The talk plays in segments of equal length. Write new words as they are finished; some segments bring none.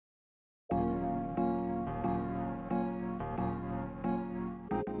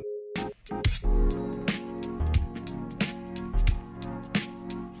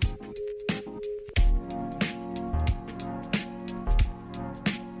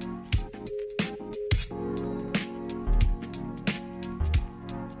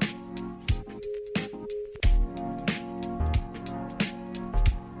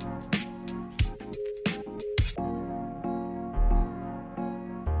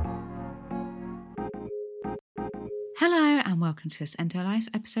Hello and welcome to this Endo Life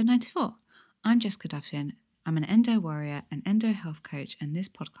episode 94. I'm Jessica Duffin. I'm an endo warrior and endo health coach, and this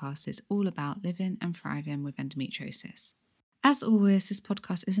podcast is all about living and thriving with endometriosis. As always, this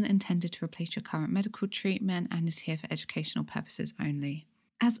podcast isn't intended to replace your current medical treatment and is here for educational purposes only.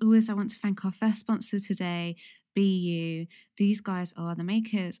 As always, I want to thank our first sponsor today, BU. These guys are the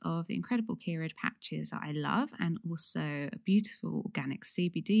makers of the incredible period patches that I love, and also a beautiful organic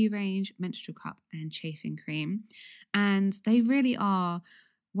CBD range, menstrual cup and chafing cream. And they really are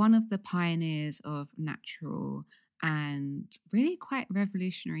one of the pioneers of natural and really quite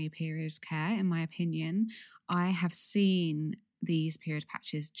revolutionary periods care, in my opinion. I have seen these period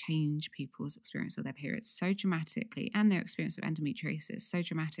patches change people's experience of their periods so dramatically, and their experience of endometriosis so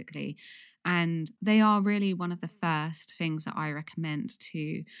dramatically. And they are really one of the first things that I recommend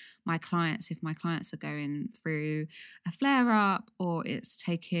to my clients if my clients are going through a flare-up or it's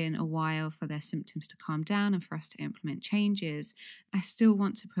taken a while for their symptoms to calm down and for us to implement changes. I still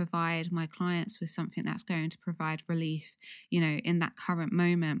want to provide my clients with something that's going to provide relief, in that current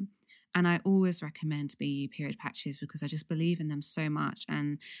moment. And I always recommend BU period patches because I just believe in them so much,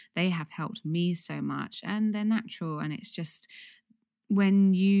 and they have helped me so much, and they're natural. And it's just,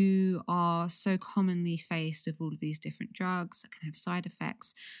 when you are so commonly faced with all of these different drugs that can have side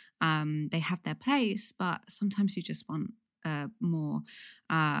effects, they have their place, but sometimes you just want a more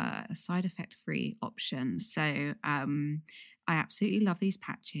side effect free option. So I absolutely love these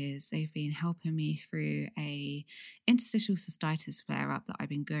patches. They've been helping me through a interstitial cystitis flare-up that I've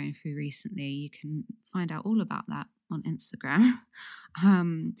been going through recently. You can find out all about that on Instagram.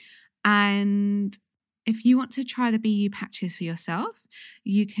 And if you want to try the BU patches for yourself,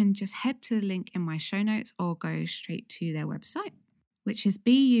 you can just head to the link in my show notes or go straight to their website, which is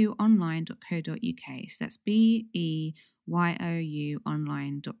buonline.co.uk. So that's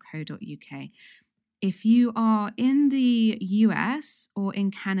BEYOUonline.co.uk. If you are in the US or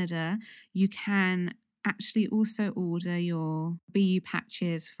in Canada, you can actually also order your BU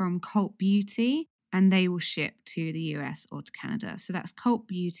patches from Cult Beauty, and they will ship to the US or to Canada. So that's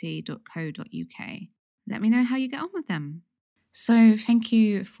cultbeauty.co.uk. Let me know how you get on with them. So thank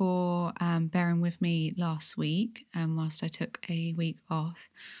you for bearing with me last week whilst I took a week off.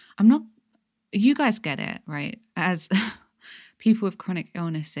 You guys get it, right? As people with chronic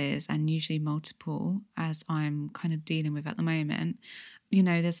illnesses, and usually multiple, as I'm kind of dealing with at the moment,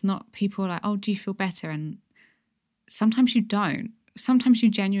 there's not people like, oh, do you feel better? And sometimes you don't. Sometimes you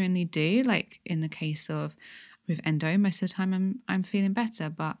genuinely do. Like in the case of with endo, most of the time I'm feeling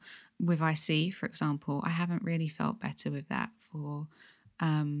better. But with IC, for example, I haven't really felt better with that for,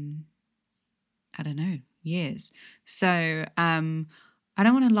 years. So I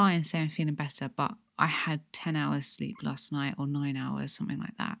don't want to lie and say I'm feeling better, but I had 10 hours sleep last night, or 9 hours, something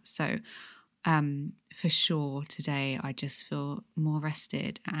like that. So for sure today I just feel more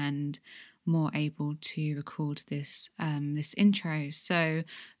rested and more able to record this intro. So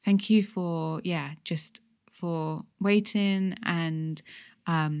thank you for waiting, and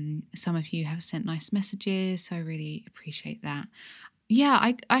some of you have sent nice messages, so I really appreciate that.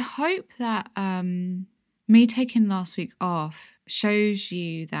 I hope that me taking last week off shows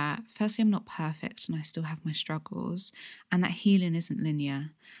you that, firstly, I'm not perfect and I still have my struggles, and that healing isn't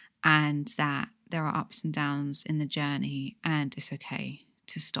linear, and that there are ups and downs in the journey, and it's okay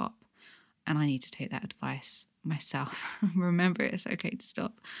to stop. And I need to take that advice myself. Remember, it's okay to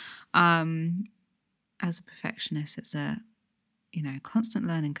stop. As a perfectionist, it's a constant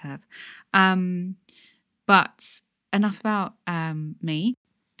learning curve. But enough about me.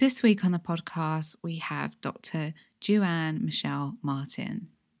 This week on the podcast, we have Dr. Joanne Michelle Martin.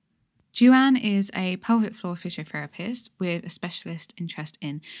 Joanne is a pelvic floor physiotherapist with a specialist interest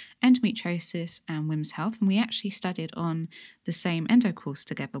in endometriosis and women's health, and we actually studied on the same endo course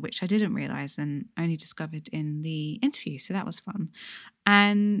together, which I didn't realise and only discovered in the interview, so that was fun.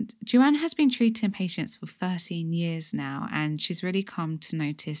 And Joanne has been treating patients for 13 years now, and she's really come to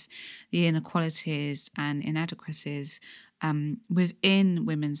notice the inequalities and inadequacies within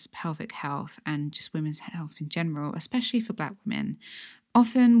women's pelvic health and just women's health in general, especially for Black women.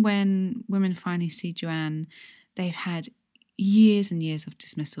 Often when women finally see Joanne, they've had years and years of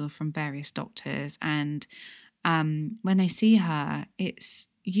dismissal from various doctors, and when they see her, it's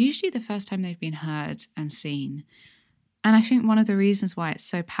usually the first time they've been heard and seen. And I think one of the reasons why it's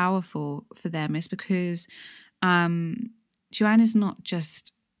so powerful for them is because Joanne is not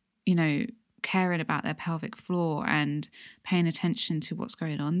just, you know, caring about their pelvic floor and paying attention to what's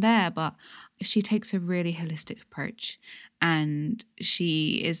going on there, but she takes a really holistic approach, and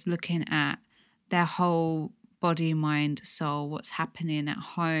she is looking at their whole body, mind, soul, what's happening at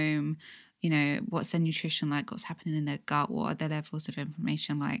home, what's their nutrition like, what's happening in their gut, what are their levels of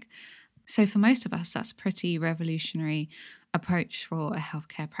inflammation like. So for most of us, that's a pretty revolutionary approach for a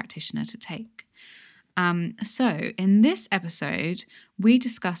healthcare practitioner to take. So in this episode, we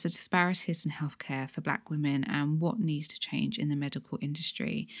discuss the disparities in healthcare for Black women and what needs to change in the medical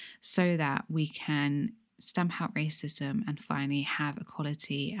industry so that we can stamp out racism and finally have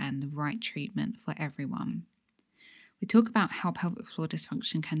equality and the right treatment for everyone. We talk about how pelvic floor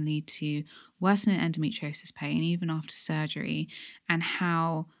dysfunction can lead to worsening endometriosis pain even after surgery, and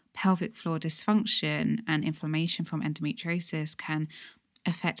how pelvic floor dysfunction and inflammation from endometriosis can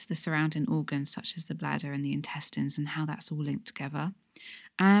affect the surrounding organs such as the bladder and the intestines, and how that's all linked together.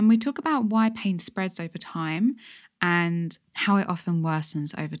 We talk about why pain spreads over time and how it often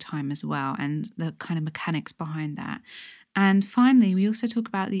worsens over time as well, and the kind of mechanics behind that. And finally, we also talk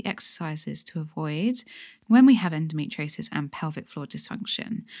about the exercises to avoid when we have endometriosis and pelvic floor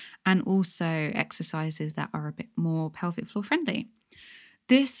dysfunction, and also exercises that are a bit more pelvic floor friendly.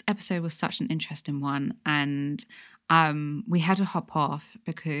 This episode was such an interesting one, and we had to hop off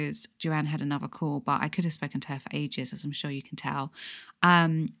because Joanne had another call, but I could have spoken to her for ages, as I'm sure you can tell.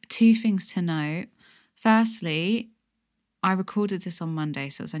 Two things to note. Firstly, I recorded this on Monday,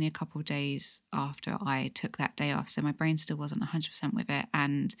 so it was only a couple of days after I took that day off, so my brain still wasn't 100% with it,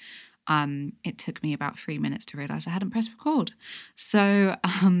 and it took me about 3 minutes to realise I hadn't pressed record. So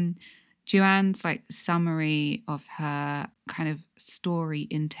Joanne's summary of her kind of story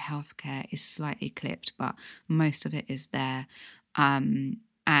into healthcare is slightly clipped, but most of it is there. And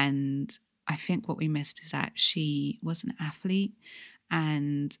I think what we missed is that she was an athlete,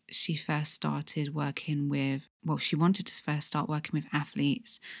 and she first started working with, she wanted to first start working with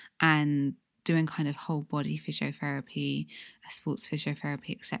athletes and doing kind of whole body physiotherapy, sports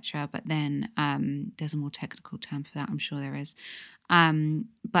physiotherapy, etc. But then there's a more technical term for that, I'm sure there is.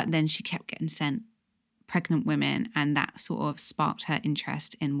 But then she kept getting sent pregnant women, and that sort of sparked her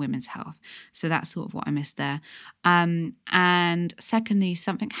interest in women's health. So that's sort of what I missed there. And secondly,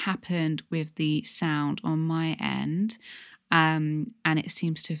 something happened with the sound on my end. And it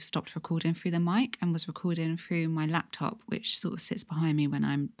seems to have stopped recording through the mic and was recording through my laptop, which sort of sits behind me when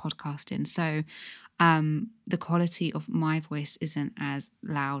I'm podcasting. So the quality of my voice isn't as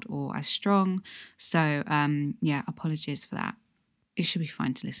loud or as strong. So apologies for that. It should be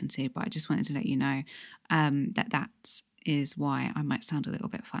fine to listen to, but I just wanted to let you know that is why I might sound a little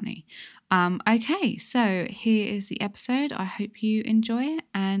bit funny. Okay, so here is the episode. I hope you enjoy it.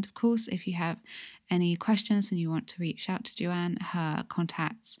 And of course, if you have any questions and you want to reach out to Joanne, her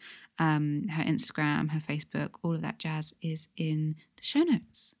contacts, her Instagram, her Facebook, all of that jazz is in the show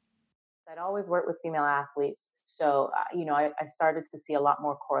notes. I'd always worked with female athletes. So, I started to see a lot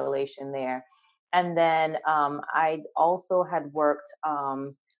more correlation there. And then I also had worked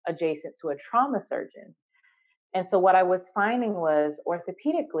adjacent to a trauma surgeon. And so what I was finding was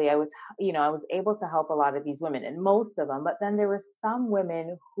orthopedically, I was able to help a lot of these women and most of them, but then there were some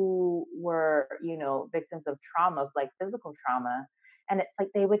women who were, victims of trauma, like physical trauma. And it's like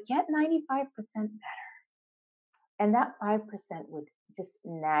they would get 95% better. And that 5% would just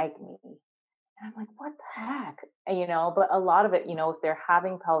nag me. And I'm like, what the heck? But a lot of it, if they're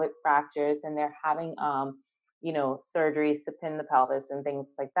having pelvic fractures and they're having, surgeries to pin the pelvis and things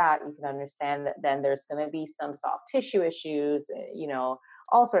like that, you can understand that then there's going to be some soft tissue issues,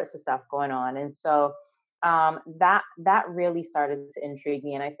 all sorts of stuff going on. And so that really started to intrigue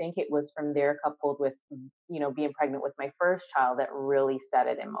me. And I think it was from there, coupled with, being pregnant with my first child, that really set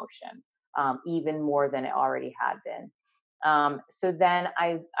it in motion, even more than it already had been. So then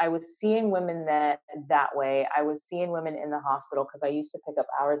I was seeing women that way. I was seeing women in the hospital because I used to pick up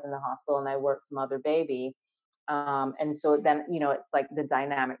hours in the hospital and I worked mother baby. And so then, it's like the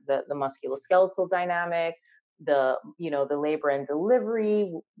dynamic, the musculoskeletal dynamic, the labor and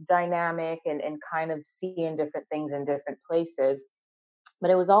delivery dynamic, and kind of seeing different things in different places. But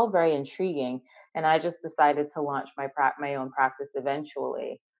it was all very intriguing. And I just decided to launch my own practice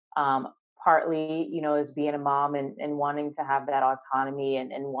eventually. Um, Partly, as being a mom and wanting to have that autonomy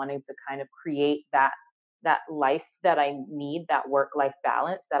and wanting to kind of create that life that I need, that work life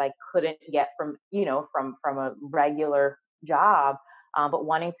balance that I couldn't get from a regular job, but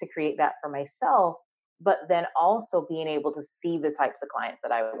wanting to create that for myself. but then also being able to see the types of clients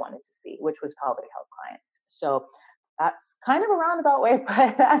that I wanted to see, which was pelvic health clients. So that's kind of a roundabout way,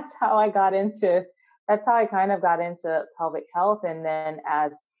 but that's how I kind of got into pelvic health. And then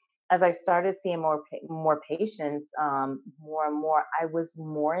as I started seeing more patients, more and more, I was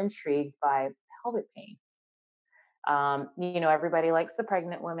more intrigued by pelvic pain. Everybody likes the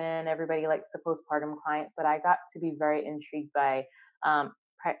pregnant women, everybody likes the postpartum clients, but I got to be very intrigued by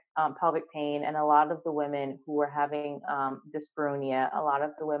pelvic pain, and a lot of the women who were having dyspareunia, a lot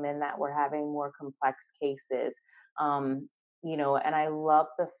of the women that were having more complex cases. And I love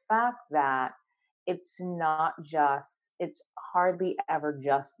the fact that it's hardly ever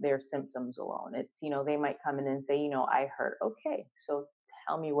just their symptoms alone. They might come in and say, I hurt. Okay, so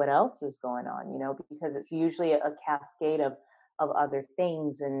tell me what else is going on, because it's usually a cascade of other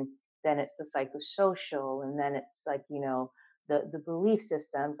things. And then it's the psychosocial, and then it's like, the belief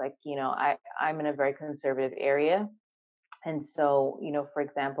systems. Like, I'm in a very conservative area. And so, for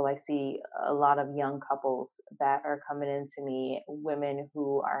example, I see a lot of young couples that are coming into me, women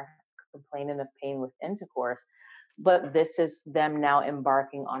who are complaining of pain with intercourse, but this is them now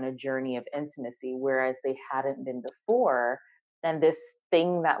embarking on a journey of intimacy, whereas they hadn't been before. And this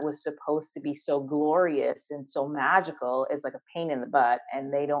thing that was supposed to be so glorious and so magical is like a pain in the butt,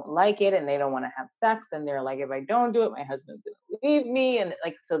 and they don't like it, and they don't want to have sex. And they're like, if I don't do it, my husband's going to leave me. And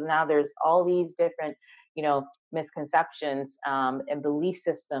like, so now there's all these different, misconceptions, and belief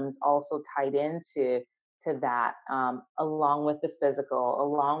systems also tied into that, along with the physical,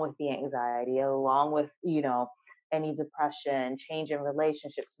 along with the anxiety, along with, any depression, change in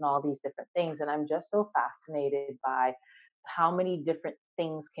relationships, and all these different things. And I'm just so fascinated by how many different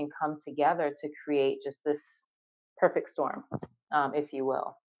things can come together to create just this perfect storm, if you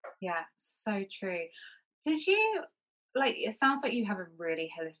will. Yeah, so true. Did you like it sounds like you have a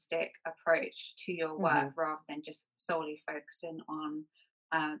really holistic approach to your work Hmm. rather than just solely focusing on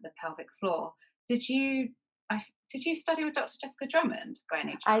the pelvic floor. Did you did you study with Dr. Jessica Drummond by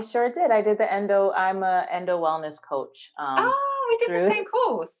any I chance? sure did. I did the endo. I'm a endo wellness coach. Oh, we did the Through same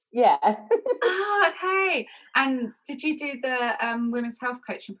course. yeah. Oh, okay. And did you do the women's health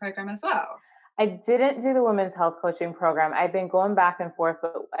coaching program as well? I didn't do the women's health coaching program. I've been going back and forth,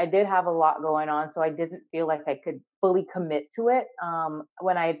 but I did have a lot going on, so I didn't feel like I could fully commit to it,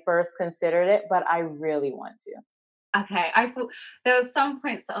 when I first considered it. But I really want to. Okay, I thought there were some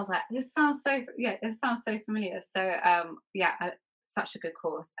points that I was like, this sounds so yeah, this sounds so familiar. So yeah, such a good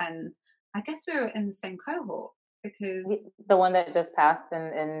course, and I guess we were in the same cohort because The one that just passed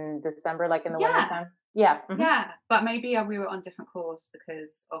in December, like in the yeah, wintertime. Yeah. yeah, but maybe we were on different course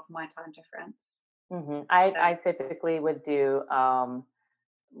because of my time difference. So I typically would do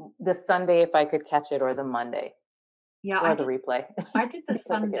the Sunday if I could catch it, or the Monday, yeah, or the replay I did the with the kids.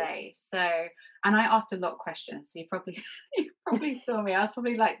 Sunday. So and I asked a lot of questions. So you probably you probably saw me. I was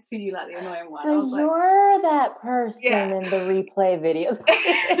probably like to you like the annoying one. So I was like, you're that yeah. person in the replay videos.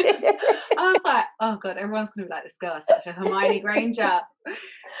 I was like, "Oh god, everyone's gonna be like, this girl is such a Hermione Granger."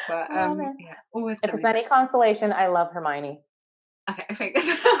 But, Oh man. yeah, always If so it's any interesting. consolation, I love Hermione. Okay, okay,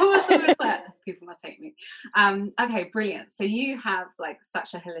 I was always like, "People must hate me." Okay, brilliant. So you have, like,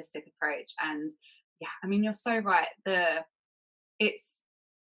 such a holistic approach and, yeah, I mean, you're so right. It's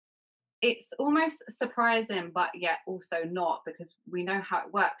it's almost surprising, but yet also not because we know how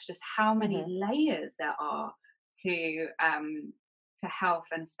it works, just how many Hmm. layers there are to health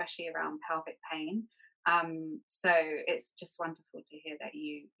and especially around pelvic pain. So it's just wonderful to hear that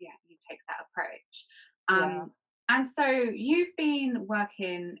you take that approach. Yeah. And so you've been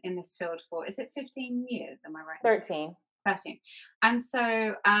working in this field for is it 15 years? Am I right in saying? 13. 13. And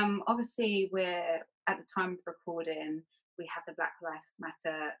so obviously we're at the time of recording we have the Black Lives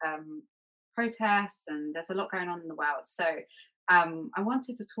Matter protests, and there's a lot going on in the world. So I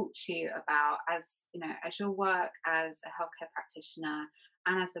wanted to talk to you about, as you know, as your work as a healthcare practitioner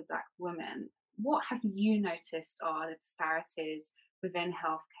and as a Black woman, what have you noticed are the disparities within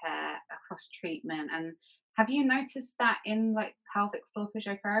healthcare across treatment, and have you noticed that in like pelvic floor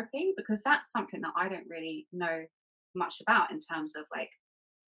physiotherapy? Because that's something that I don't really know much about in terms of like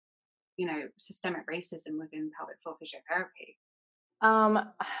systemic racism within pelvic floor physiotherapy. Um,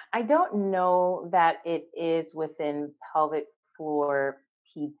 I don't know that it is within pelvic floor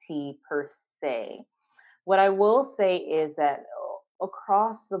PT per se. What I will say is that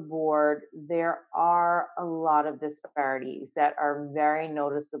across the board, there are a lot of disparities that are very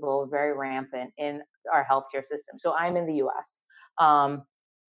noticeable, very rampant in our healthcare system. So I'm in the US. Um,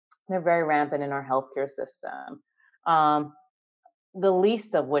 they're very rampant in our healthcare system. Um, the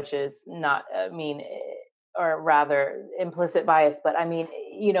least of which is not, I mean, or rather implicit bias, but I mean,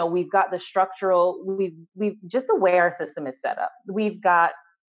 we've got the structural, we've just the way our system is set up. We've got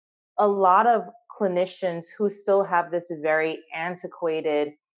a lot of clinicians who still have this very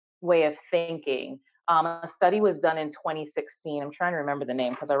antiquated way of thinking. A study was done in 2016. I'm trying to remember the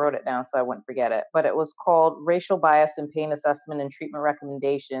name because I wrote it down so I wouldn't forget it. But it was called Racial Bias in Pain Assessment and Treatment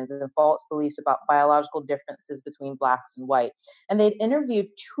Recommendations and False Beliefs About Biological Differences Between Blacks and White. And they'd interviewed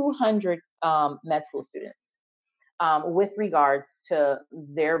 200 med school students with regards to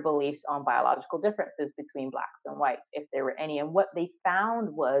their beliefs on biological differences between blacks and whites, if there were any. And what they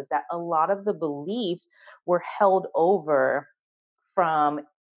found was that a lot of the beliefs were held over from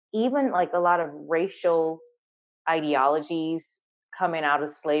even like a lot of racial ideologies coming out of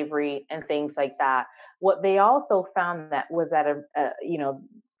slavery and things like that. What they also found that was that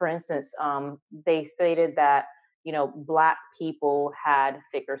for instance, they stated that black people had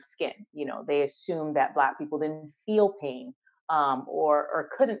thicker skin. They assumed that black people didn't feel pain, or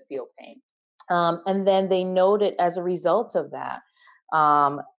couldn't feel pain. And then they noted as a result of that,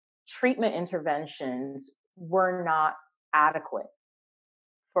 treatment interventions were not adequate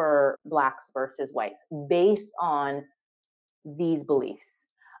for blacks versus whites based on these beliefs.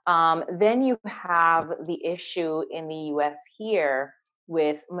 Then you have the issue in the US here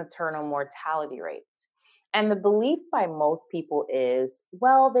with maternal mortality rates. And the belief by most people is,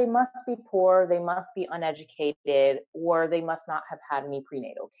 well, they must be poor, they must be uneducated, or they must not have had any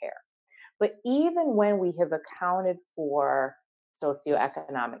prenatal care. But even when we have accounted for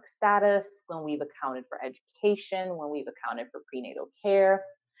socioeconomic status, when we've accounted for education, when we've accounted for prenatal care,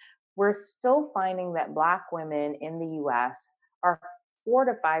 we're still finding that Black women in the US are 4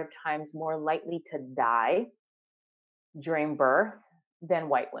 to 5 times more likely to die during birth than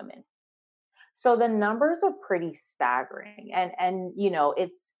white women. So the numbers are pretty staggering. And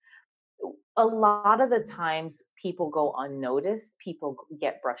it's a lot of the times people go unnoticed, people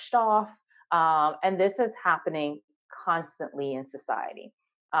get brushed off. And this is happening constantly in society.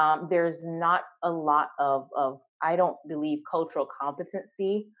 There's not a lot of, I don't believe, cultural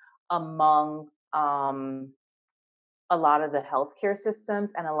competency among a lot of the healthcare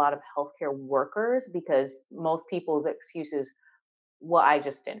systems and a lot of healthcare workers, because most people's excuse is, well, I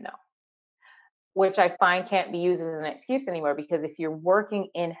just didn't know, which I find can't be used as an excuse anymore, because if you're working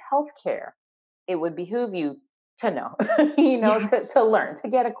in healthcare, it would behoove you to know, Yeah. to learn, to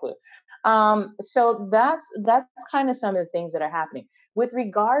get a clue. So that's kind of some of the things that are happening with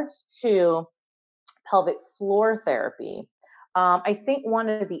regards to pelvic floor therapy. I think one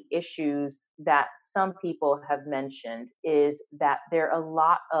of the issues that some people have mentioned is that a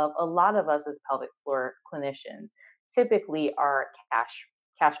lot of us as pelvic floor clinicians typically are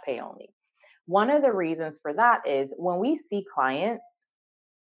cash pay only. One of the reasons for that is when we see clients,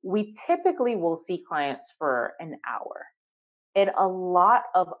 we typically will see clients for an hour. In a lot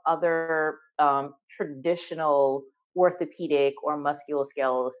of other traditional orthopedic or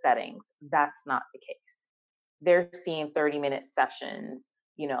musculoskeletal settings, that's not the case. They're seeing 30-minute sessions.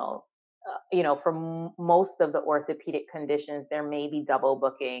 For most of the orthopedic conditions, there may be double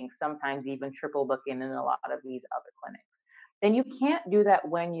booking, sometimes even triple booking in a lot of these other clinics. And you can't do that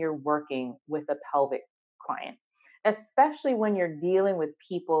when you're working with a pelvic client, especially when you're dealing with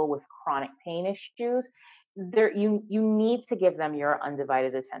people with chronic pain issues. You need to give them your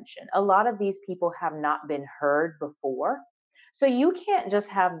undivided attention. A lot of these people have not been heard before, so you can't just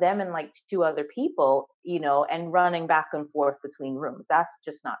have them and like two other people, and running back and forth between rooms. That's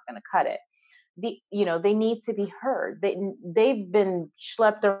just not going to cut it. They need to be heard. They've been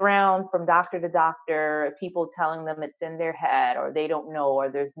schlepped around from doctor to doctor, people telling them it's in their head, or they don't know, or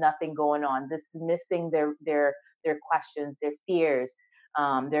there's nothing going on, dismissing their questions, their fears,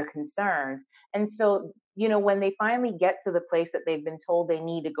 their concerns. And so, when they finally get to the place that they've been told they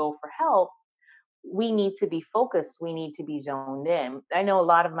need to go for help, we need to be focused. We need to be zoned in. I know a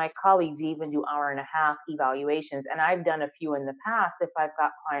lot of my colleagues even do hour-and-a-half evaluations, and I've done a few in the past if I've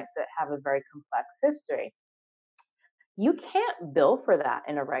got clients that have a very complex history. You can't bill for that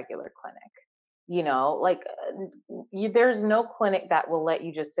in a regular clinic. There's no clinic that will let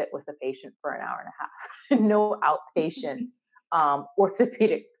you just sit with a patient for an hour and a half. No outpatient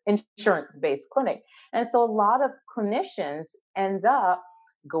orthopedic insurance-based clinic. And so a lot of clinicians end up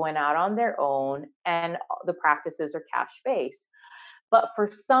going out on their own, and the practices are cash-based. But for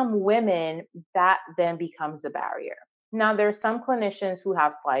some women, that then becomes a barrier. Now, there are some clinicians who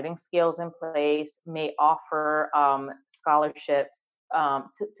have sliding scales in place, may offer scholarships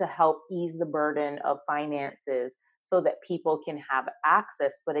to help ease the burden of finances so that people can have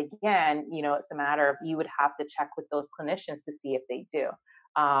access. But again, it's a matter of, you would have to check with those clinicians to see if they do.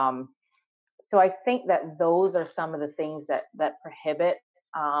 So I think that those are some of the things that prohibit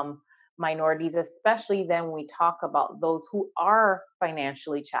um, minorities, especially then when we talk about those who are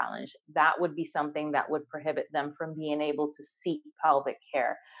financially challenged. That would be something that would prohibit them from being able to seek pelvic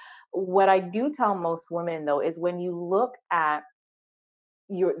care. What I do tell most women though is when you look at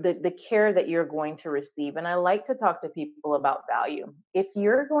the care that you're going to receive, and I like to talk to people about value. If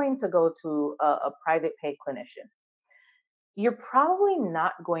you're going to go to a private pay clinician, you're probably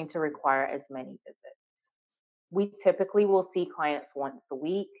not going to require as many visits. We typically will see clients once a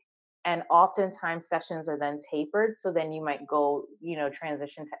week, and oftentimes sessions are then tapered. So then you might go,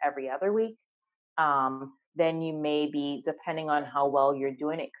 transition to every other week. Then you may be, depending on how well you're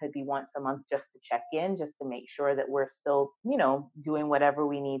doing, it could be once a month just to check in, just to make sure that we're still, doing whatever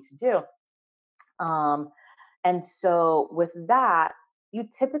we need to do. Um, and so with that, you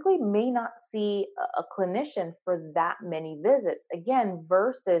typically may not see a clinician for that many visits, again,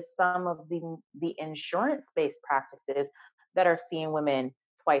 versus some of the insurance-based practices that are seeing women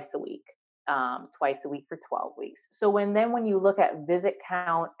twice a week for 12 weeks. So when you look at visit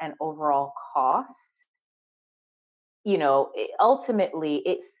count and overall costs, ultimately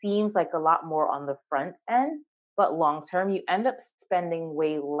it seems like a lot more on the front end, but long term, you end up spending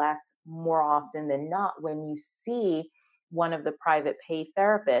way less more often than not when you see one of the private pay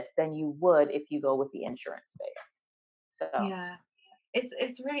therapists than you would if you go with the insurance space. So, Yeah.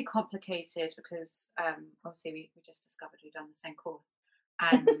 It's really complicated because obviously we just discovered we've done the same course.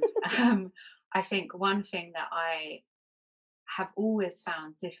 And I think one thing that I have always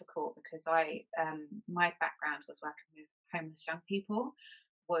found difficult, because my background was working with homeless young people,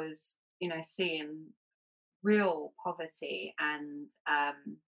 was seeing real poverty and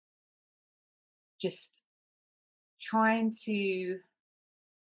just trying to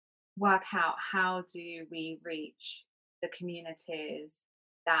work out how do we reach the communities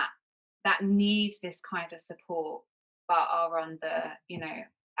that need this kind of support but are on the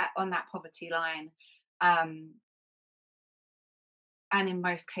on that poverty line, um, and in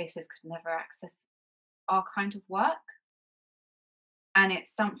most cases could never access our kind of work. And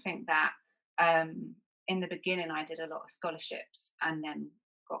it's something that in the beginning I did a lot of scholarships and then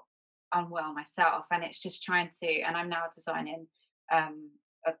got unwell myself, and it's just trying to, and I'm now designing um,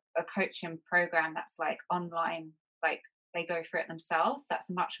 a coaching program that's like online, like they go through it themselves, that's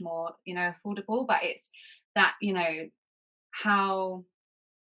much more affordable. But it's that how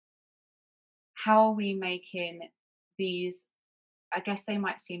are we making these, I guess they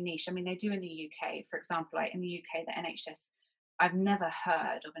might seem niche. I mean, they do in the UK, for example, like in the UK, the NHS, I've never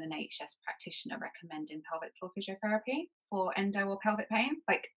heard of an NHS practitioner recommending pelvic floor physiotherapy for endo or pelvic pain,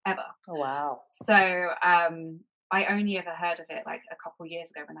 like ever. oh, wow. So I only ever heard of it like a couple of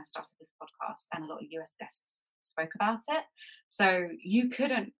years ago when I started this podcast, and a lot of US guests spoke about it. So you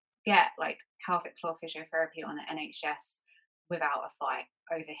couldn't get like pelvic floor physiotherapy on the NHS without a fight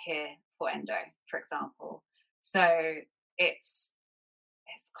over here for endo, for example. So it's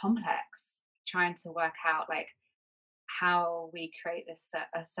complex trying to work out like how we create this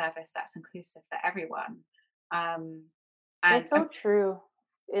a service that's inclusive for everyone. Um, and It's so true.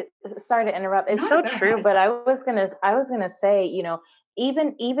 Sorry to interrupt. It's no, so go true, ahead. but I was gonna say,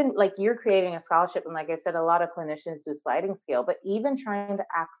 even like you're creating a scholarship, and like I said, a lot of clinicians do sliding scale, but even trying to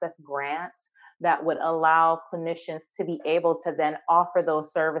access grants that would allow clinicians to be able to then offer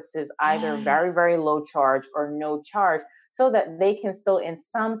those services either very, very Yes. low charge or no charge, so that they can still in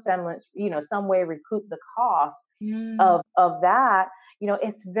some semblance, some way recoup the cost Mm, of that.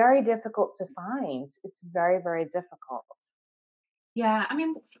 It's very difficult to find. It's very, very difficult. yeah, I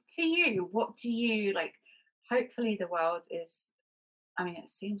mean, for you, what do you like? Hopefully, the world is. I mean, it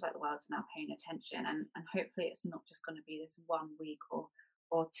seems like the world's now paying attention, and hopefully, it's not just going to be this 1 week or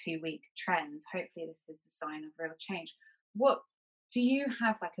 2 week trend. Hopefully, this is the sign of real change. What do you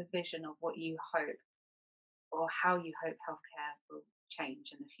have like a vision of what you hope, or how you hope healthcare will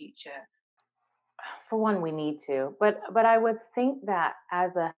change in the future? For one, we need to, but I would think that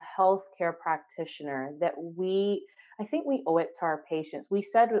as a healthcare practitioner, that I think we owe it to our patients. We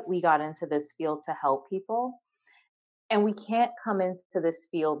said that we got into this field to help people, and we can't come into this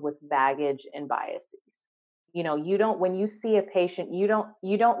field with baggage and biases. You don't, when you see a patient, you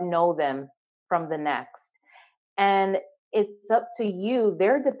don't know them from the next. And it's up to you.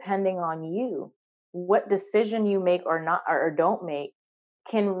 They're depending on you. What decision you make or not or don't make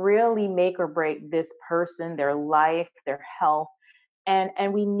can really make or break this person, their life, their health.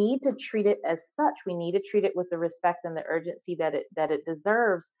 And we need to treat it as such. We need to treat it with the respect and the urgency that it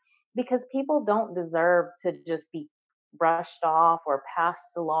deserves, because people don't deserve to just be brushed off or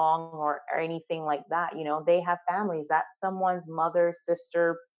passed along or anything like that. They have families. That's someone's mother,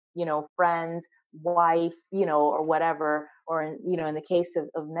 sister, friend, wife, or whatever, or in the case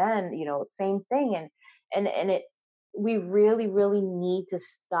of men, same thing. And we really, really need to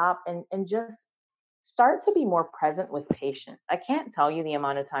stop and just start to be more present with patients. I can't tell you the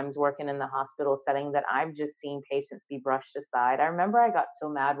amount of times working in the hospital setting that I've just seen patients be brushed aside. I remember I got so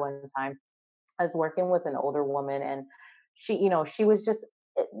mad one time. I was working with an older woman, and she was just,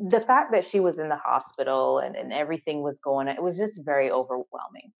 the fact that she was in the hospital and everything was going on, it was just very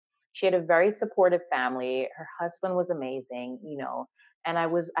overwhelming. She had a very supportive family. Her husband was amazing, and I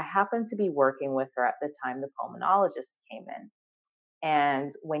happened to be working with her at the time the pulmonologist came in.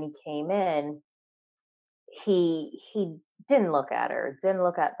 And when he came in, he didn't look at her, didn't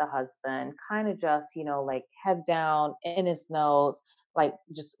look at the husband, kind of just, like head down in his nose, like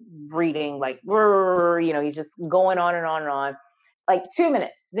just breathing, like, he's just going on and on and on, like 2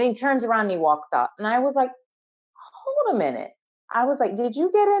 minutes. Then he turns around and he walks out. And I was like, hold a minute. I was like, did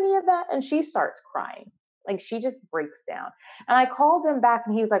you get any of that? And she starts crying. Like she just breaks down. And I called him back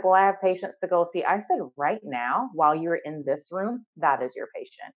and he was like, well, I have patients to go see. I said, right now, while you're in this room, that is your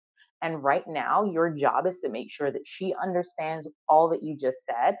patient. And right now, your job is to make sure that she understands all that you just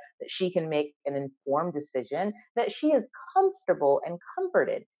said, that she can make an informed decision, that she is comfortable and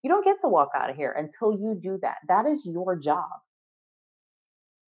comforted. You don't get to walk out of here until you do that. That is your job.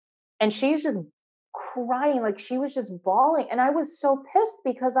 And she's just crying, like she was just bawling. And I was so pissed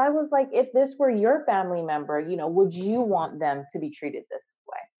because I was like, if this were your family member, would you want them to be treated this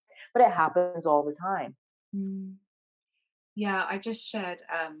way? But it happens all the time. Mm. Yeah, I just shared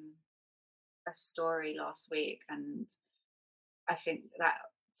a story last week, and I think that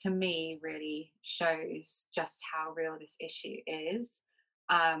to me really shows just how real this issue is.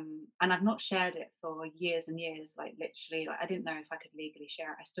 And I've not shared it for years and years, like literally, like I didn't know if I could legally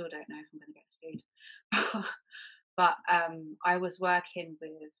share it. I still don't know if I'm going to get sued. But I was working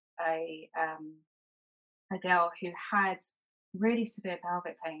with a girl who had really severe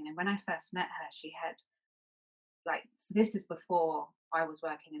pelvic pain, and when I first met her, she had, like, so this is before I was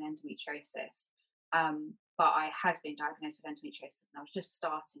working in endometriosis, but I had been diagnosed with endometriosis and I was just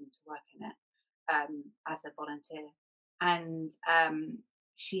starting to work in it as a volunteer. And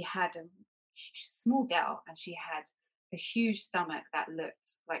she had a small girl, and she had a huge stomach that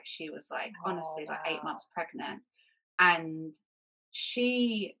looked like she was, like, Oh, honestly, like wow. 8 months pregnant. And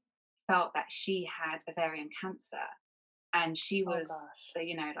she felt that she had ovarian cancer, and she Oh, was, gosh.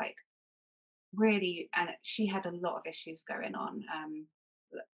 like, really, and she had a lot of issues going on,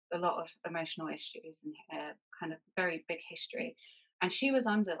 a lot of emotional issues, and kind of very big history. And she was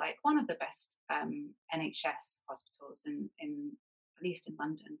under, like, one of the best NHS hospitals in at least in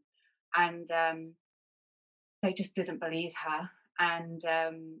London. And they just didn't believe her. And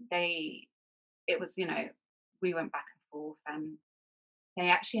it was, we went back and forth, and they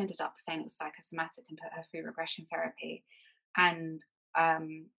actually ended up saying it was psychosomatic and put her through regression therapy. And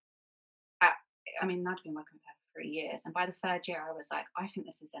um, at, I mean, I'd been working with her for 3 years, and by the third year, I was like, I think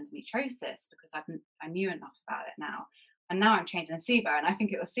this is endometriosis because I knew enough about it now, and now I'm trained in SIBO, and I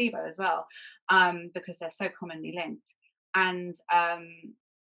think it was SIBO as well, because they're so commonly linked. And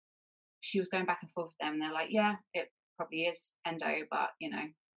she was going back and forth with them, and they're like, yeah, it probably is endo, but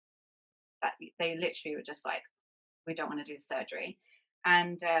that they literally were just like, we don't want to do the surgery.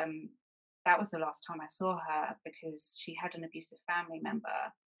 And that was the last time I saw her because she had an abusive family member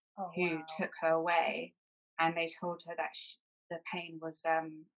Oh, who wow. took her away, and they told her that the pain was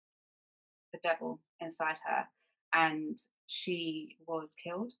the devil inside her, and she was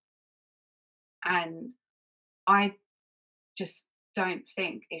killed. And I just don't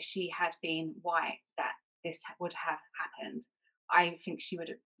think if she had been white that this would have happened. I think she would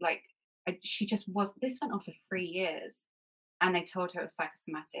have, like, she just was. This went on for 3 years, and they told her it was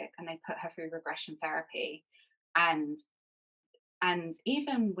psychosomatic, and they put her through regression therapy. and and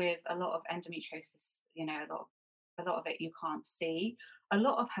even with a lot of endometriosis, a lot of it you can't see. A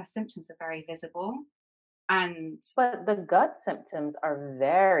lot of her symptoms are very visible, and But the gut symptoms are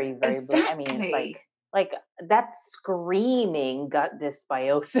very, very I mean, it's like exactly. like that's screaming gut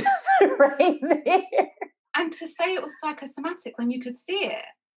dysbiosis right there. And to say it was psychosomatic when you could see it,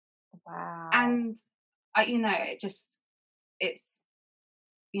 Wow. and it's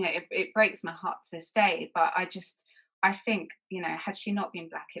it breaks my heart to this day. But I think, had she not been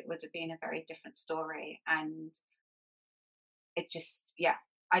black, it would have been a very different story. And it just, yeah,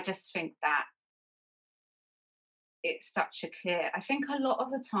 I just think that it's such a clear. I think a lot of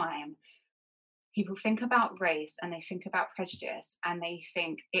the time people think about race and they think about prejudice and they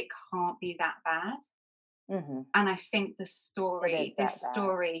think it can't be that bad. Mhm. And I think It is this that bad.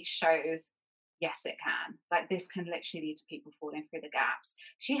 story shows, yes, it can. Like this can literally lead to people falling through the gaps.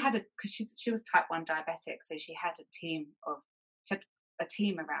 She had because she was type 1 diabetic, so she had a team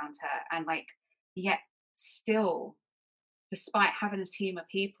around her, and like yet still, despite having a team of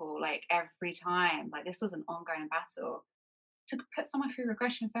people, like every time, like this was an ongoing battle to put someone through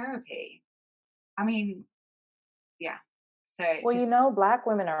regression therapy. I mean, yeah. So Well, just Black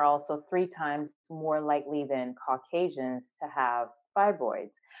women are also 3 times more likely than Caucasians to have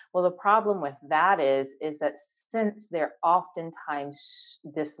fibroids. Well, the problem with that is that since they're oftentimes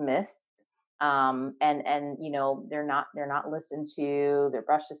dismissed, and they're not listened to, they're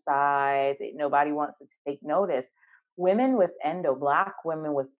brushed aside, nobody wants to take notice. Women with endo, Black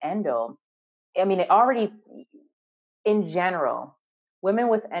women with endo, I mean, it already in general, women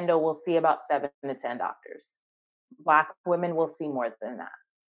with endo will see about 7 to 10 doctors. Black women will see more than that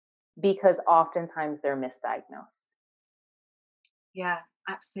because oftentimes they're misdiagnosed. yeah,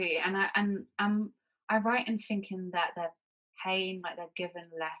 absolutely. I right in thinking that they're given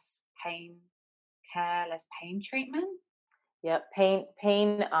less pain care, less pain treatment. Yep,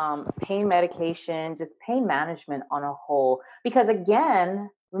 pain medication, just pain management on a whole. Because again,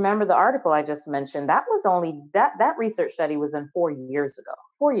 remember the article I just mentioned? That was only that research study was in 4 years ago.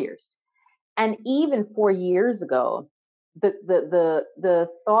 4 years. And even 4 years ago, the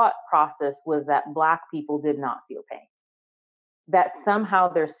thought process was that Black people did not feel pain, that somehow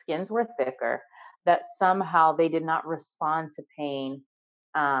their skins were thicker, that somehow they did not respond to pain.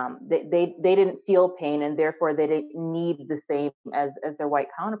 They didn't feel pain, and therefore they didn't need the same as their white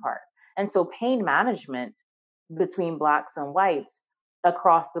counterparts. And so pain management between Blacks and whites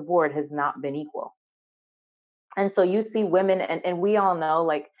across the board has not been equal. And so you see women, and we all know,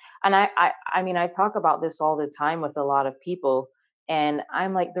 like, and I mean, I talk about this all the time with a lot of people, and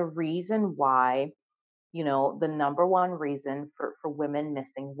I'm like, the reason why, the number one reason for women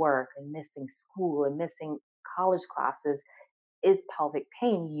missing work and missing school and missing college classes is pelvic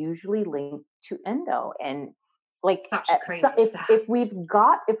pain, usually linked to endo. And like, Such crazy if stuff. if we've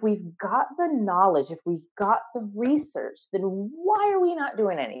got the knowledge, if we've got the research, then why are we not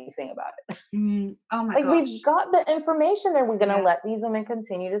doing anything about it? Oh my Like, gosh. we've got the information there. We're going to Yeah. let these women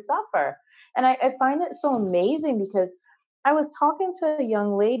continue to suffer. And I find it so amazing because I was talking to a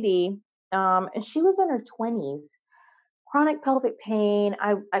young lady, and she was in her 20s, chronic pelvic pain.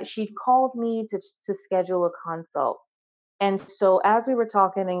 She called me to schedule a consult. And so as we were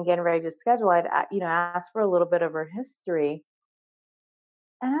talking and getting ready to schedule, I'd asked for a little bit of her history.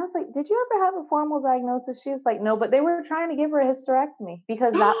 And I was like, "Did you ever have a formal diagnosis?" She was like, "No," but they were trying to give her a hysterectomy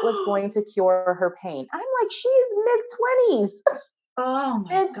because that was going to cure her pain. I'm like, she's mid-20s. Oh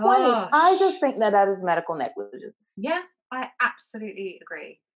my Mid-20s. gosh. I just think that is medical negligence. Yeah, I absolutely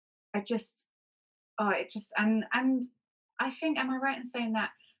agree. It just and I think, am I right in saying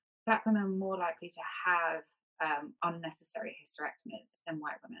that black women are more likely to have unnecessary hysterectomies than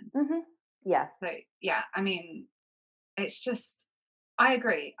white women? Yes. So yeah, I mean, it's just, I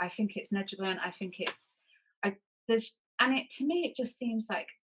agree. I think it's negligent. I think I there's and it to me it just seems like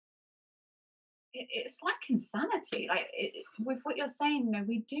it's like insanity. Like with what you're saying,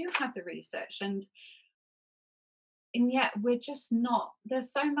 we do have the research, and yet we're just not.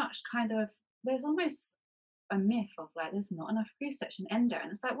 There's so much kind of, there's almost a myth of like there's not enough research in endo,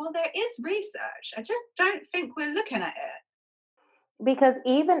 and it's like, well, there is research. I just don't think we're looking at it. Because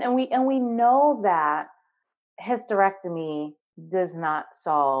we know that hysterectomy does not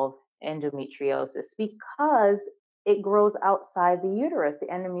solve endometriosis because it grows outside the uterus. The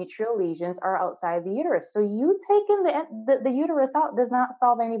endometrial lesions are outside the uterus. So you taking the uterus out does not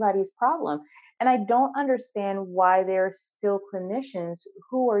solve anybody's problem. And I don't understand why there are still clinicians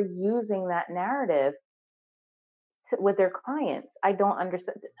who are using that narrative with their clients. I don't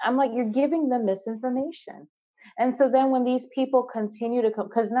understand. I'm like, you're giving them misinformation. And so then when these people continue to come,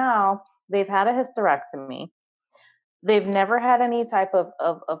 because now they've had a hysterectomy, they've never had any type of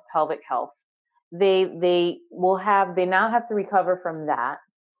pelvic health. They now have to recover from that.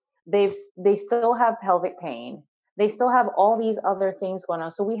 They still have pelvic pain. They still have all these other things going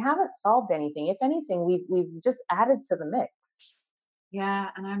on. So we haven't solved anything. If anything, we've just added to the mix. Yeah,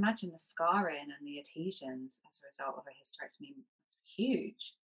 and I imagine the scarring and the adhesions as a result of a hysterectomy is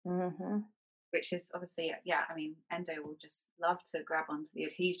huge. Mm-hmm. Which is obviously, yeah, I mean, endo will just love to grab onto the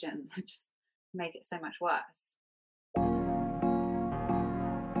adhesions and just make it so much worse.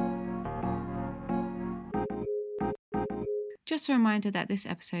 Just a reminder that this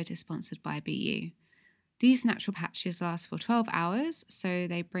episode is sponsored by BU. These natural patches last for 12 hours, so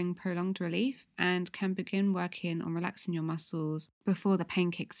they bring prolonged relief and can begin working on relaxing your muscles before the pain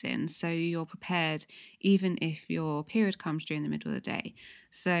kicks in, so you're prepared even if your period comes during the middle of the day.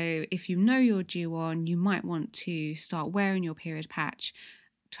 So if you know you're due on, you might want to start wearing your period patch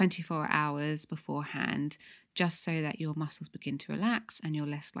 24 hours beforehand, just so that your muscles begin to relax and you're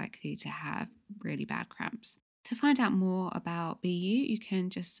less likely to have really bad cramps. To find out more about BU, you can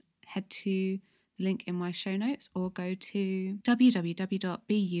just head to the link in my show notes or go to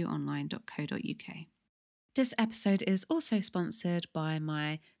www.buonline.co.uk. This episode is also sponsored by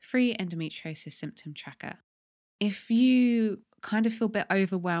my free endometriosis symptom tracker. If you kind of feel a bit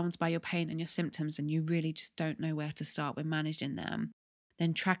overwhelmed by your pain and your symptoms and you really just don't know where to start with managing them,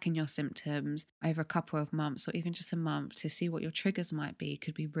 then tracking your symptoms over a couple of months or even just a month to see what your triggers might be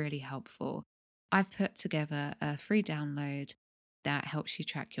could be really helpful. I've put together a free download that helps you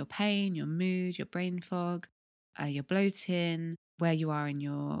track your pain, your mood, your brain fog, your bloating, where you are in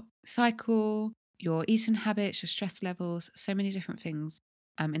your cycle, your eating habits, your stress levels, so many different things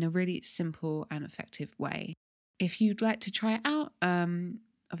in a really simple and effective way. If you'd like to try it out,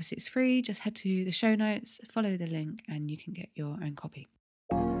 obviously it's free. Just head to the show notes, follow the link, and you can get your own copy.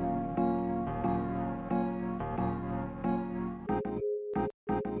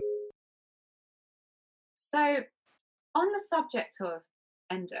 So, on the subject of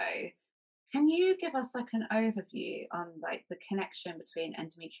endo, can you give us like an overview on like the connection between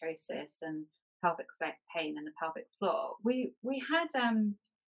endometriosis and pelvic pain and the pelvic floor? We had Hiba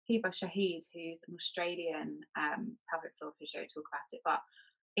Shahid, who's an Australian pelvic floor physio, talk about it, but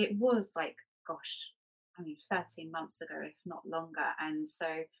it was like, gosh, I mean, 13 months ago, if not longer. And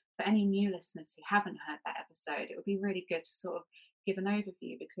so, for any new listeners who haven't heard that episode, it would be really good to sort of give an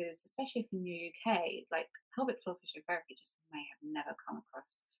overview because, especially if in the UK, like pelvic floor physiotherapy just may have never come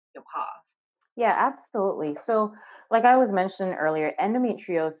across your path. Yeah, absolutely. So, like I was mentioning earlier,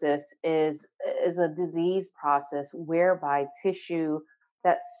 endometriosis is a disease process whereby tissue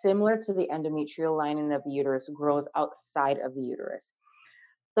that's similar to the endometrial lining of the uterus grows outside of the uterus.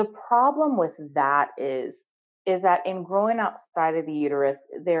 The problem with that is that in growing outside of the uterus,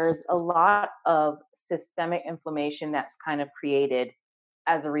 there's a lot of systemic inflammation that's kind of created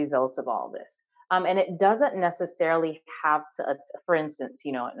as a result of all this. And it doesn't necessarily have to, for instance,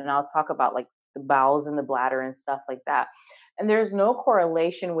 and I'll talk about like the bowels and the bladder and stuff like that. And there's no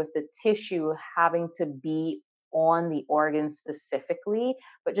correlation with the tissue having to be on the organ specifically,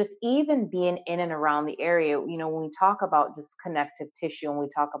 but just even being in and around the area. When we talk about just connective tissue and we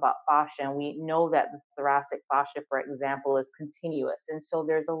talk about fascia, and we know that the thoracic fascia, for example, is continuous. And so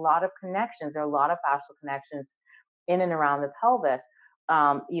there's a lot of connections, there are a lot of fascial connections in and around the pelvis,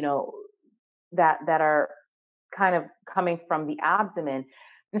 um, you know, that are kind of coming from the abdomen.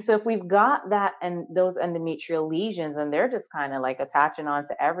 And so if we've got that and those endometrial lesions and they're just kind of like attaching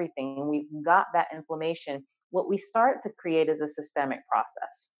onto everything, we've got that inflammation, what we start to create is a systemic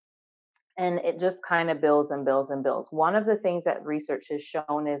process. And it just kind of builds and builds and builds. One of the things that research has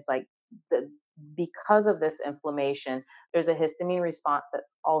shown is like because of this inflammation, there's a histamine response that's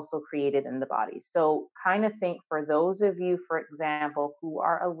also created in the body. So kind of think for those of you, for example, who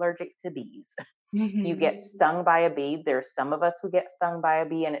are allergic to bees, you get stung by a bee. There's some of us who get stung by a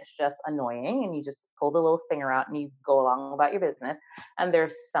bee and it's just annoying and you just pull the little stinger out and you go along about your business. And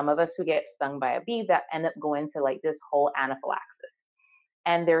there's some of us who get stung by a bee that end up going to like this whole anaphylaxis.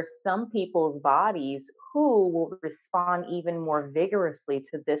 And there's some people's bodies who will respond even more vigorously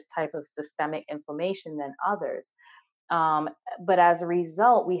to this type of systemic inflammation than others. But as a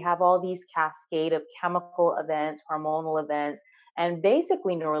result, we have all these cascade of chemical events, hormonal events, and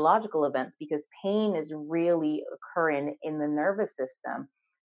basically neurological events because pain is really occurring in the nervous system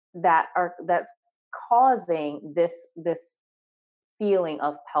that's causing this feeling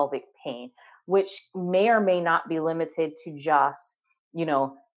of pelvic pain, which may or may not be limited to just, you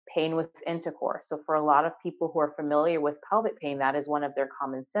know, pain with intercourse. So for a lot of people who are familiar with pelvic pain, that is one of their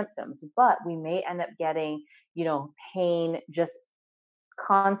common symptoms. But we may end up getting, pain just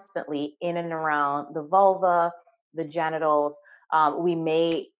constantly in and around the vulva, the genitals. We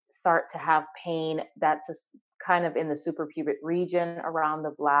may start to have pain that's kind of in the suprapubic region around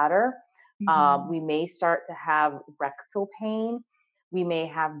the bladder. We may start to have rectal pain. We may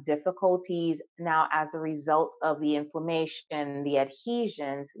have difficulties now as a result of the inflammation, the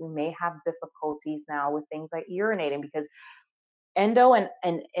adhesions. We may have difficulties now with things like urinating because endo and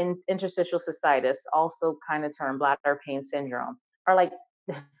interstitial cystitis, also kind of termed bladder pain syndrome, are like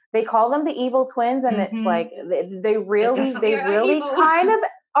they call them the evil twins, and it's like they really kind of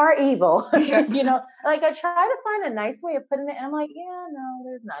are evil. Yeah. Like I try to find a nice way of putting it, and I'm like, yeah, no,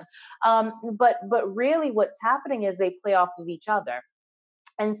 there's none. But really, what's happening is they play off of each other.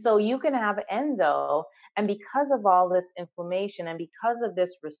 And so you can have endo, and because of all this inflammation and because of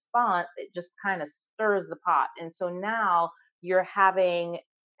this response, it just kind of stirs the pot. And so now you're having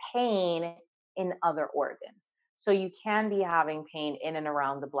pain in other organs. So you can be having pain in and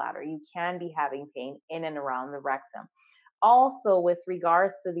around the bladder. You can be having pain in and around the rectum. Also, with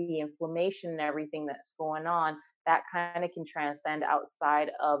regards to the inflammation and everything that's going on, that kind of can transcend outside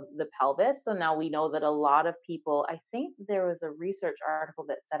of the pelvis. So now we know that a lot of people, I think there was a research article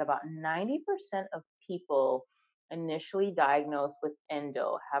that said about 90% of people initially diagnosed with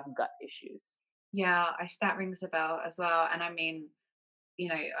endo have gut issues. Yeah, that rings a bell as well. And I mean,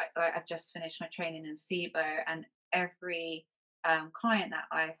 I've just finished my training in SIBO, and every client that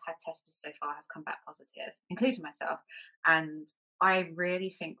I've had tested so far has come back positive, including myself. And I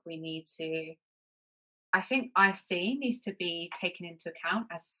really think we need to. I think IC needs to be taken into account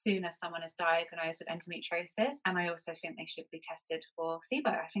as soon as someone is diagnosed with endometriosis. And I also think they should be tested for SIBO.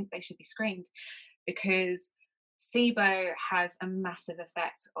 I think they should be screened because SIBO has a massive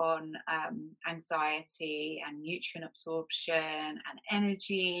effect on anxiety and nutrient absorption and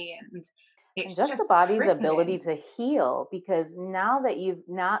energy, and And it's just the just body's ability crippling. to heal, because now that you've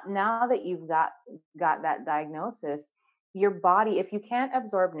got that diagnosis, your body, if you can't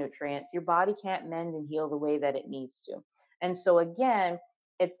absorb nutrients, your body can't mend and heal the way that it needs to. And so again,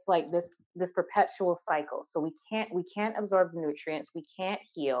 it's like this perpetual cycle. So we can't absorb the nutrients, we can't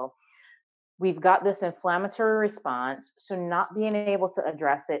heal. We've got this inflammatory response. So not being able to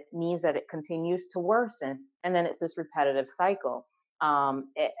address it means that it continues to worsen. And then it's this repetitive cycle.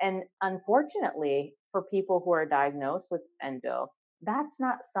 And unfortunately, for people who are diagnosed with endo, that's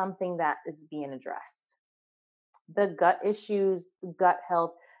not something that is being addressed. The gut issues, gut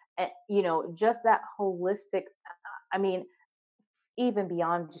health, just that holistic. I mean, even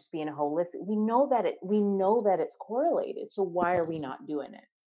beyond just being a holistic, we know that it's correlated. So why are we not doing it?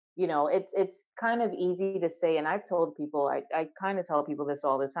 It's kind of easy to say, and I've told people, I kind of tell people this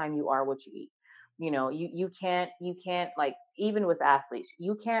all the time: you are what you eat. You can't, like, even with athletes,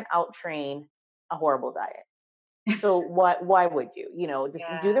 you can't out train a horrible diet. So why would you? Just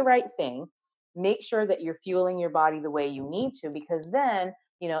do Yeah, the right thing. Make sure that you're fueling your body the way you need to, because then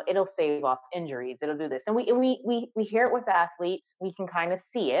it'll save off injuries. It'll do this, and we hear it with athletes. We can kind of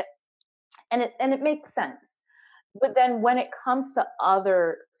see it, and it makes sense. But then when it comes to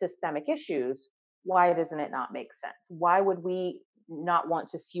other systemic issues, why doesn't it not make sense? Why would we not want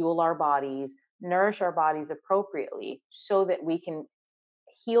to fuel our bodies, nourish our bodies appropriately so that we can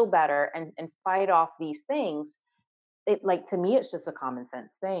heal better and fight off these things? It, like, to me, it's just a common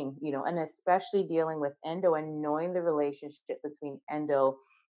sense thing, and especially dealing with endo and knowing the relationship between endo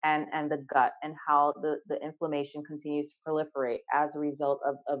and the gut, and how the inflammation continues to proliferate as a result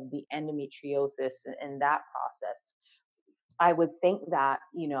of the endometriosis and that process. I would think that,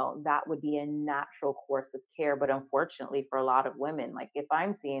 that would be a natural course of care. But unfortunately, for a lot of women, like if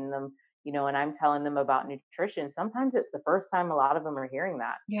I'm seeing them, and I'm telling them about nutrition, sometimes it's the first time a lot of them are hearing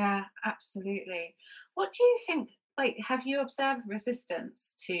that. yeah, absolutely. What do you think? Like, have you observed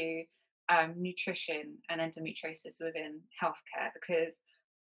resistance to nutrition and endometriosis within healthcare? Because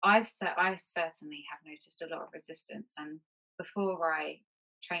I certainly have noticed a lot of resistance. And before I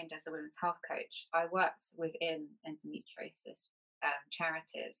trained as a women's health coach, I worked within endometriosis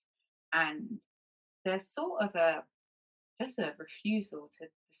charities, and there's sort of a just a refusal to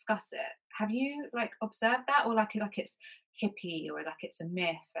discuss it. Have you like observed that, or like it's hippie, or like it's a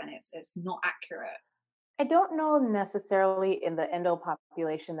myth and it's not accurate? I don't know necessarily in the endo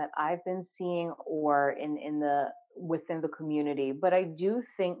population that I've been seeing, or in the within the community, but I do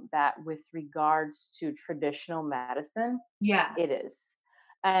think that with regards to traditional medicine, Yeah, it is.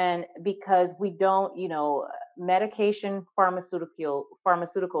 And because we don't, medication,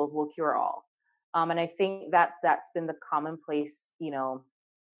 pharmaceuticals will cure all. And I think that's been the commonplace,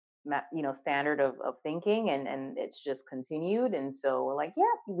 standard of thinking, and it's just continued. And so we're like, yeah,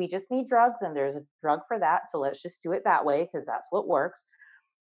 we just need drugs, and there's a drug for that, so let's just do it that way because that's what works.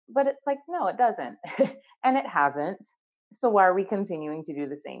 But it's like, no, it doesn't. And it hasn't. So why are we continuing to do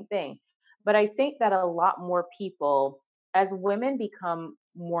the same thing? But I think that a lot more people, as women become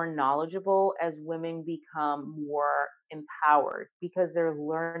more knowledgeable, as women become more empowered, because they're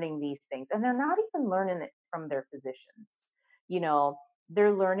learning these things, and they're not even learning it from their physicians. You know,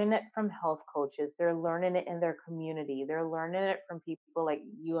 they're learning it from health coaches, they're learning it in their community, they're learning it from people like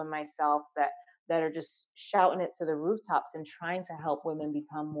you and myself that are just shouting it to the rooftops and trying to help women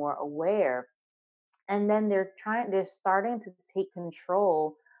become more aware. And then they're starting to take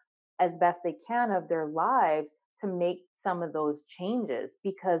control as best they can of their lives to make some of those changes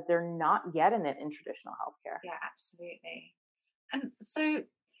because they're not getting it in traditional healthcare. Yeah, absolutely. And so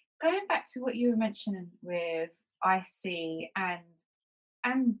going back to what you were mentioning with IC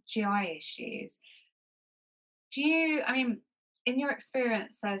and GI issues, I mean, in your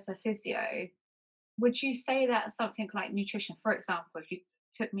experience as a physio, would you say that something like nutrition, for example, if you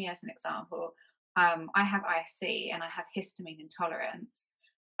took me as an example, I have IC and I have histamine intolerance.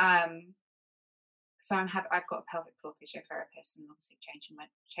 Um, so I've got a pelvic floor physiotherapist and obviously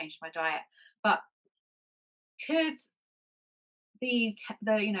changed my diet. But could a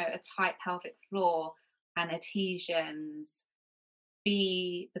tight pelvic floor and adhesions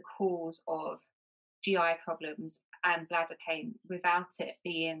be the cause of GI problems and bladder pain without it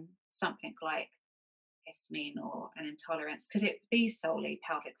being something like histamine or an intolerance? Could it be solely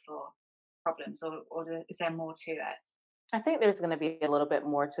pelvic floor problems, or is there more to it? I think there's going to be a little bit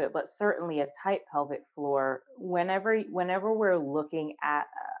more to it, but certainly a tight pelvic floor. Whenever we're looking at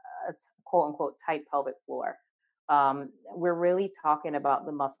a quote unquote tight pelvic floor, we're really talking about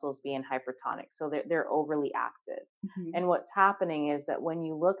the muscles being hypertonic, so they're overly active. Hmm. And what's happening is that when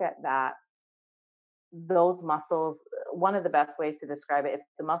you look at that, those muscles, one of the best ways to describe it, if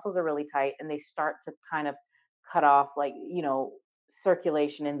the muscles are really tight and they start to kind of cut off, like,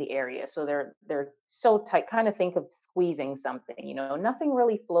 circulation in the area, so they're so tight, kind of think of squeezing something, nothing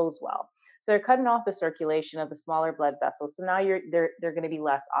really flows well, so they're cutting off the circulation of the smaller blood vessels, so now they're going to be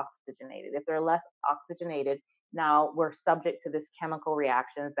less oxygenated. If they're less oxygenated, now we're subject to this chemical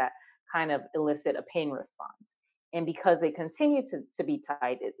reactions that kind of elicit a pain response. And because they continue to be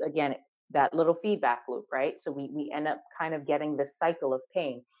tight, again, that little feedback loop, right? So we end up kind of getting this cycle of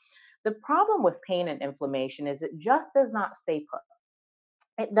pain. The problem with pain and inflammation is it just does not stay put.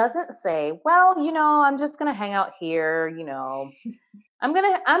 It doesn't say, well, I'm just going to hang out here, I'm going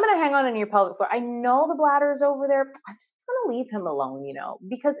to hang on in your pelvic floor. I know the bladder is over there. I'm just going to leave him alone,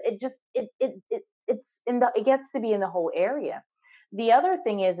 because it just it gets to be in the whole area. The other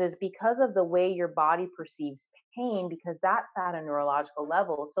thing is because of the way your body perceives pain, because that's at a neurological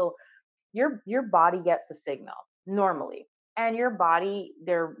level. So your body gets a signal normally, and your body,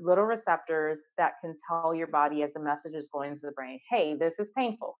 there are little receptors that can tell your body as a message is going to the brain, hey, this is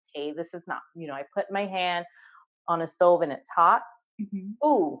painful, hey, this is not. I put my hand on a stove and it's hot. Hmm.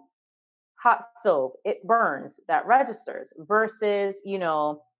 Ooh, hot stove, it burns, that registers, versus,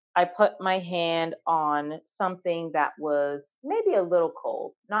 I put my hand on something that was maybe a little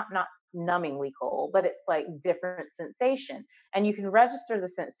cold, not numbingly cold, but it's like different sensation. And you can register the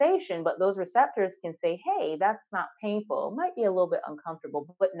sensation, but those receptors can say, hey, that's not painful. It might be a little bit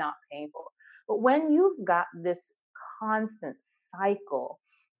uncomfortable, but not painful. But when you've got this constant cycle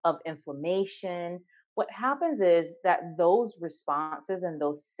of inflammation, what happens is that those responses and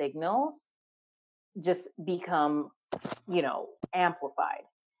those signals just become, amplified.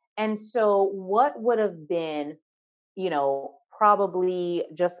 And so, what would have been, probably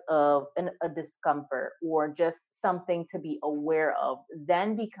just a discomfort or just something to be aware of,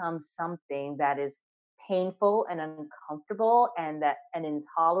 then becomes something that is painful and uncomfortable and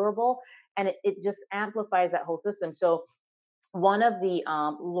intolerable. And it just amplifies that whole system. So, one of the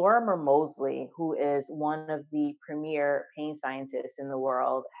Lorimer Moseley, who is one of the premier pain scientists in the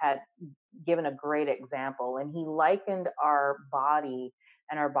world, had given a great example, and he likened our body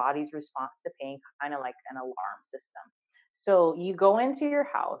and our body's response to pain kind of like an alarm system. So you go into your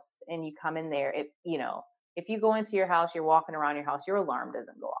house and you come in there. If you go into your house, you're walking around your house, your alarm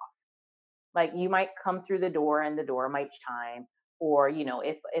doesn't go off. Like, you might come through the door and the door might chime, or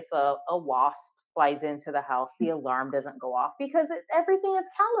if a wasp flies into the house, the alarm doesn't go off because everything is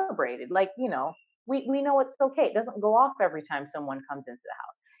calibrated. Like, we know it's okay. It doesn't go off every time someone comes into the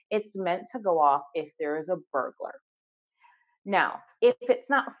house. It's meant to go off if there is a burglar. Now, if it's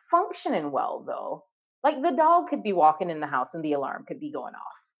not functioning well, though, like the dog could be walking in the house and the alarm could be going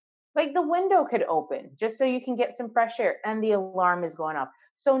off. Like the window could open just so you can get some fresh air and the alarm is going off.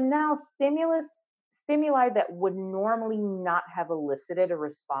 So now stimuli that would normally not have elicited a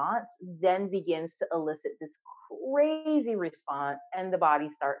response then begins to elicit this crazy response, and the body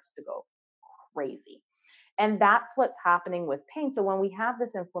starts to go crazy. And that's what's happening with pain. So when we have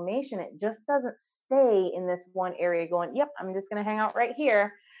this inflammation, it just doesn't stay in this one area going, yep, I'm just going to hang out right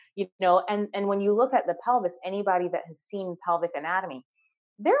here. And when you look at the pelvis, anybody that has seen pelvic anatomy,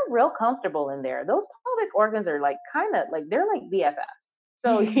 they're real comfortable in there. Those pelvic organs are like kind of like they're like BFFs.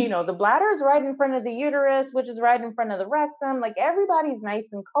 So, the bladder is right in front of the uterus, which is right in front of the rectum. Like, everybody's nice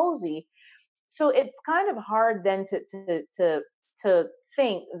and cozy. So it's kind of hard then to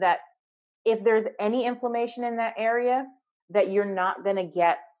think that if there's any inflammation in that area, that you're not going to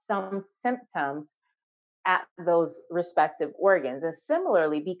get some symptoms at those respective organs. And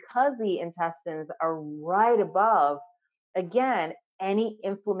similarly, because the intestines are right above, again, any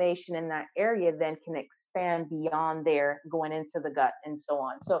inflammation in that area then can expand beyond there, going into the gut and so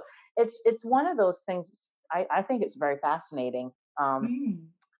on. So it's one of those things. I think it's very fascinating, Mm.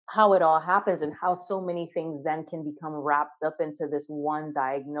 how it all happens and how so many things then can become wrapped up into this one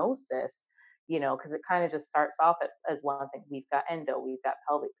diagnosis, because it kind of just starts off as one thing. We've got endo, we've got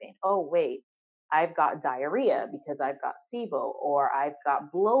pelvic pain. Oh, wait, I've got diarrhea because I've got SIBO, or I've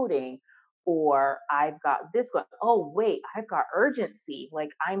got bloating, or I've got this one. Oh, wait, I've got urgency. Like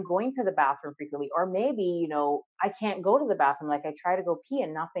I'm going to the bathroom frequently, or maybe, I can't go to the bathroom. Like I try to go pee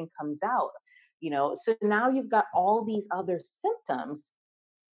and nothing comes out. So now you've got all these other symptoms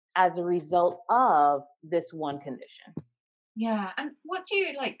as a result of this one condition. Yeah. And what do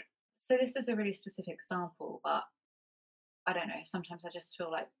you like? So, this is a really specific example, but I don't know. Sometimes I just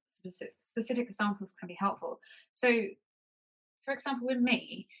feel like specific examples can be helpful. So, for example, with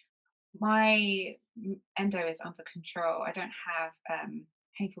me, my endo is under control. I don't have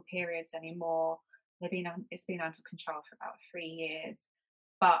painful periods anymore. It's been under control for about 3 years.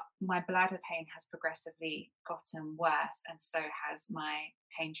 But my bladder pain has progressively gotten worse, and so has my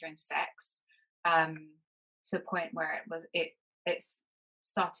pain during sex. Um, to the point where it's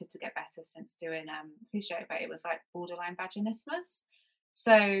started to get better since doing physio, but it was like borderline vaginismus.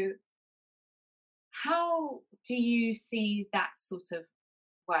 So how do you see that sort of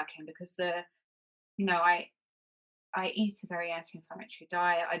working? Because you know, I eat a very anti-inflammatory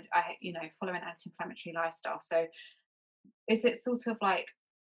diet. I follow an anti-inflammatory lifestyle. So is it sort of like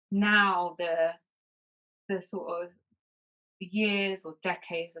now the sort of years or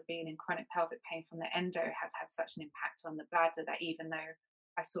decades of being in chronic pelvic pain from the endo has had such an impact on the bladder that even though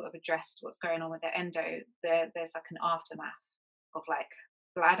I sort of addressed what's going on with the endo, there's like an aftermath of like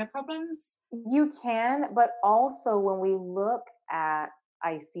bladder problems? You can, but also when we look at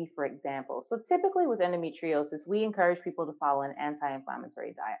IC, for example, so typically with endometriosis, we encourage people to follow an anti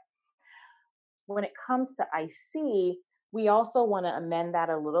inflammatory diet. When it comes to IC, we also want to amend that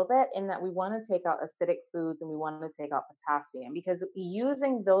a little bit in that we want to take out acidic foods and we want to take out potassium, because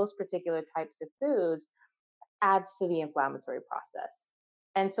using those particular types of foods adds to the inflammatory process.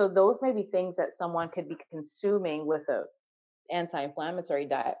 And so those may be things that someone could be consuming with a anti-inflammatory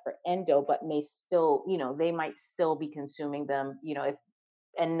diet for endo, but may still, they might still be consuming them, if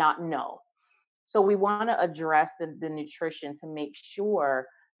and not know. So we want to address the nutrition to make sure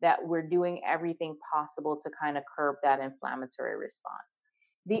that we're doing everything possible to kind of curb that inflammatory response.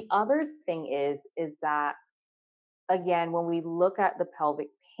 The other thing is that, again, when we look at the pelvic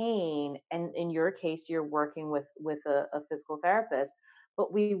pain, and in your case you're working with a physical therapist,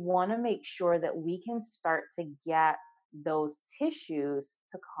 but we want to make sure that we can start to get those tissues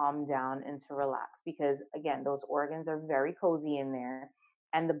to calm down and to relax, because again, those organs are very cozy in there,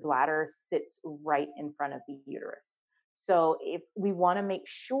 and the bladder sits right in front of the uterus. So if we want to make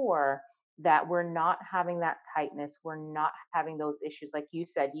sure that we're not having that tightness, we're not having those issues. Like you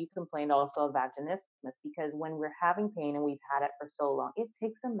said, you complained also of vaginismus, because when we're having pain and we've had it for so long, it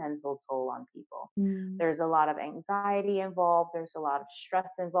takes a mental toll on people. Mm. There's a lot of anxiety involved, there's a lot of stress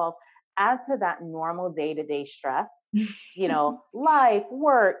involved. Add to that normal day to day stress, life,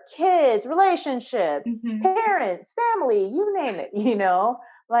 work, kids, relationships, Mhm. parents, family, you name it,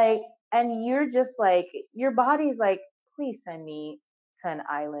 like, and you're just like, your body's like, please send me to an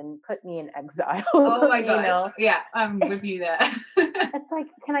island, put me in exile, Oh my you god. know? Yeah, I'm with you there. It's like,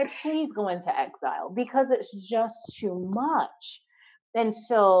 can I please go into exile? Because it's just too much. And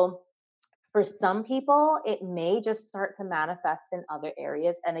so for some people, it may just start to manifest in other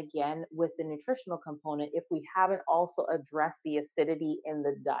areas. And again, with the nutritional component, if we haven't also addressed the acidity in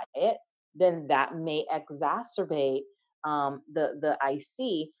the diet, then that may exacerbate the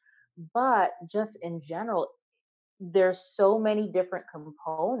IC. But just in general, there's so many different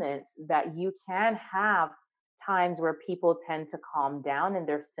components that you can have times where people tend to calm down and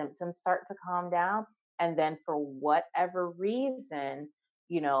their symptoms start to calm down, and then for whatever reason,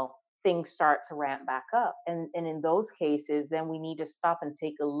 you know things start to ramp back up, and in those cases then we need to stop and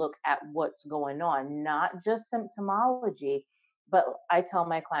take a look at what's going on, not just symptomology. But I tell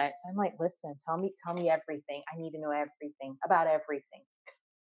my clients, I'm like, listen, tell me everything. I need to know everything about everything.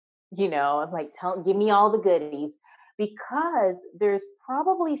 I'm like, give me all the goodies, because there's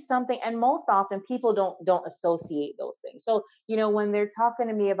probably something, and most often people don't associate those things. So, when they're talking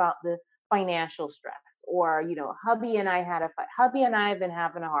to me about the financial stress, or, hubby and I had a fight, hubby and I have been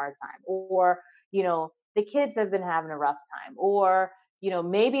having a hard time, or, the kids have been having a rough time, or,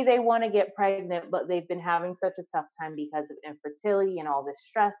 maybe they want to get pregnant, but they've been having such a tough time because of infertility and all this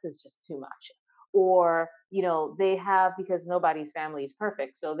stress is just too much. Or, they have, because nobody's family is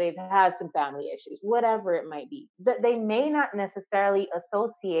perfect. So they've had some family issues, whatever it might be, that they may not necessarily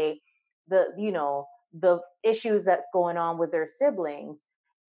associate the issues that's going on with their siblings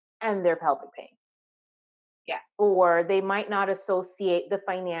and their pelvic pain. Yeah. Or they might not associate the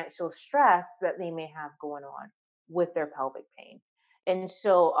financial stress that they may have going on with their pelvic pain. And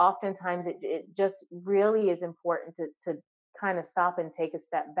so oftentimes it just really is important to kind of stop and take a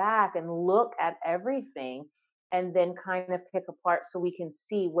step back and look at everything and then kind of pick apart so we can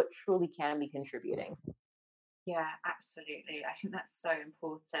see what truly can be contributing. Yeah, absolutely. I think that's so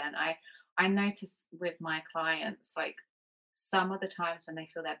important. I notice with my clients, like some of the times when they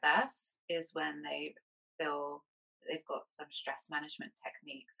feel their best is when they feel they've got some stress management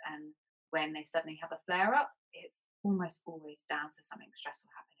techniques, and when they suddenly have a flare up, it's almost always down to something stressful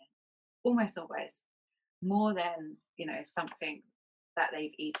happening. Almost always, more than something that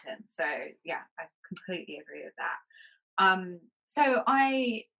they've eaten. So yeah, I completely agree with that. So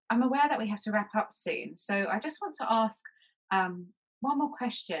I'm aware that we have to wrap up soon. So I just want to ask um, one more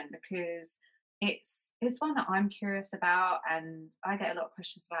question, because it's one that I'm curious about, and I get a lot of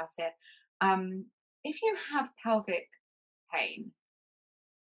questions about it. If you have pelvic pain,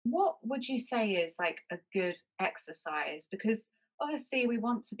 what would you say is like a good exercise? Because obviously we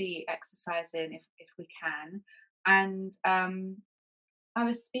want to be exercising if we can, and I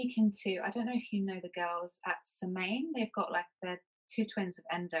was speaking to, I don't know if you know the girls at Semaine. They've got like they're two twins with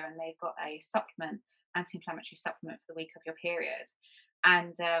endo, and they've got a supplement, anti-inflammatory supplement for the week of your period.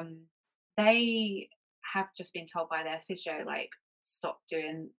 And they have just been told by their physio, like, stop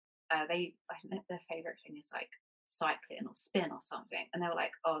doing, I think their favorite thing is like cycling or spin or something. And they were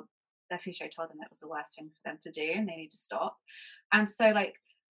like, oh, their physio told them that was the worst thing for them to do and they need to stop. And so, like,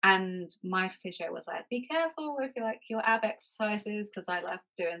 and my physio was like, be careful with your ab exercises, because I love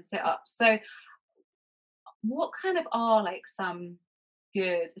doing sit-ups. So what kind of are like some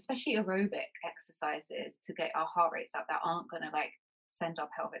good, especially aerobic exercises to get our heart rates up that aren't gonna like send our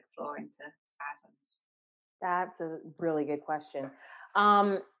pelvic floor into spasms? That's a really good question.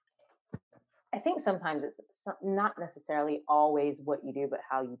 Um, I think sometimes it's not necessarily always what you do, but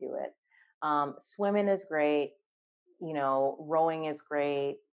how you do it. Swimming is great. Rowing is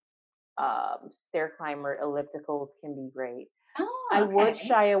great. Stair climber ellipticals can be great. I Oh, would okay.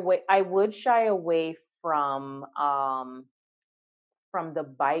 shy away. I would shy away from the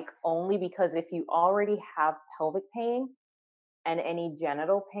bike, only because if you already have pelvic pain and any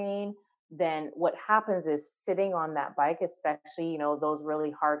genital pain, then what happens is sitting on that bike, especially those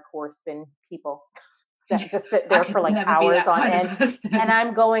really hardcore spin people Yeah, that just sit I there could for like never be hours that on kind of end. And person.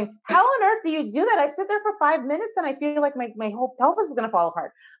 I'm going, how on earth do you do that? I sit there for 5 minutes and I feel like my whole pelvis is going to fall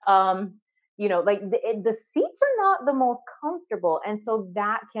apart. Like the seats are not the most comfortable. And so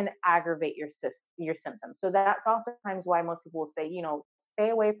that can aggravate your symptoms. So that's oftentimes why most people will say, stay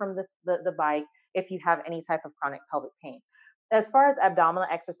away from the bike if you have any type of chronic pelvic pain. As far as abdominal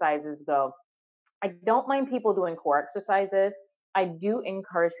exercises go, I don't mind people doing core exercises. I do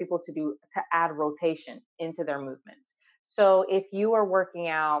encourage people to add rotation into their movements. So if you are working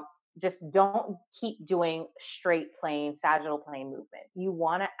out, just don't keep doing straight plane, sagittal plane movement. You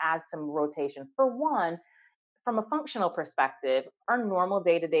want to add some rotation. For one, from a functional perspective, our normal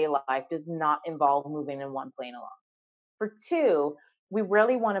day-to-day life does not involve moving in one plane alone. For two, we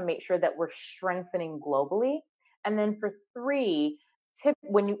really want to make sure that we're strengthening globally. And then for three,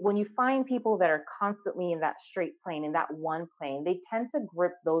 when you find people that are constantly in that straight plane, in that one plane, they tend to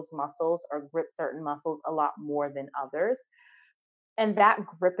grip those muscles or grip certain muscles a lot more than others. And that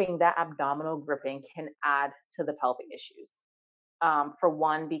gripping, that abdominal gripping, can add to the pelvic issues. For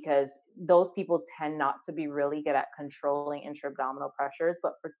one, because those people tend not to be really good at controlling intra-abdominal pressures.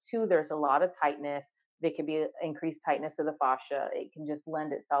 But for two, there's a lot of tightness. There could be increased tightness of the fascia. It can just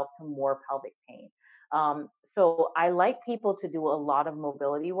lend itself to more pelvic pain. So I like people to do a lot of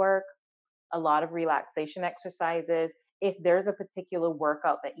mobility work, a lot of relaxation exercises. If there's a particular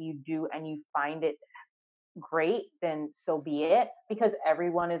workout that you do and you find it great, then so be it, because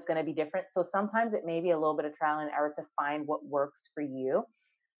everyone is going to be different. So sometimes it may be a little bit of trial and error to find what works for you.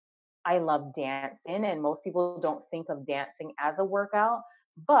 I love dancing, and most people don't think of dancing as a workout,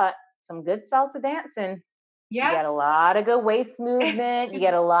 but some good salsa dancing, you Yeah. get a lot of good waist movement, you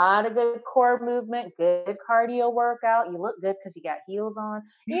get a lot of good core movement, good cardio workout. You look good because you got heels on,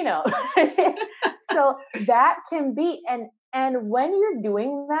 you know. So that can be, and when you're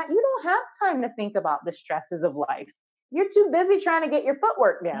doing that, you don't have time to think about the stresses of life. you're too busy trying to get your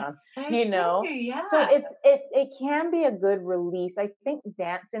footwork down, so you know? true, yeah. So it can be a good release. I think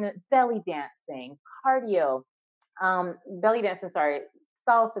dancing, belly dancing, cardio, belly dancing, sorry,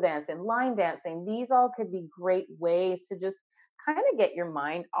 salsa dancing, line dancing, these all could be great ways to just kind of get your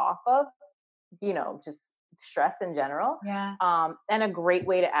mind off of, just stress in general. Yeah. And a great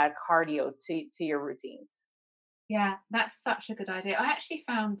way to add cardio to your routines. Yeah, that's such a good idea. I actually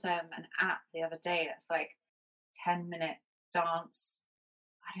found an app the other day that's like 10-minute dance.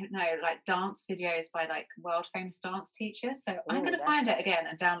 I don't know, like dance videos by like world famous dance teachers. So I'm Oh, going to that's find it nice. again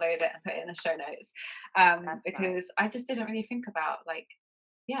and download it and put it in the show notes, That's nice. because I just didn't really think about like,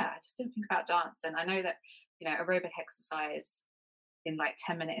 yeah, I just didn't think about dance. And I know that, aerobic exercise in like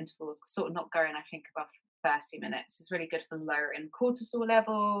 10-minute intervals, sort of not going, I think, above 30 minutes is really good for lowering cortisol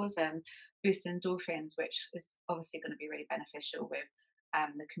levels and boosting endorphins, which is obviously going to be really beneficial with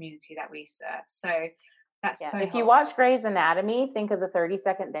the community that we serve. So that's Yeah. so If you helpful. watch Grey's Anatomy, think of the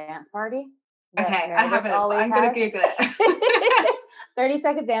 30-second dance party that Okay, I Meredith haven't, but always I'm going to has. Google it.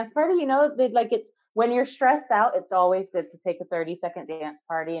 30-second dance party, like it's when you're stressed out, it's always good to take a 30-second dance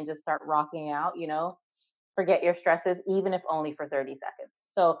party and just start rocking out, forget your stresses, even if only for 30 seconds.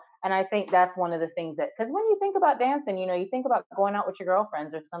 So, and I think that's one of the things that, because when you think about dancing, you think about going out with your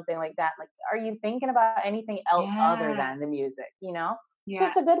girlfriends or something like that. Like, are you thinking about anything else other Yeah, than the music? So yeah.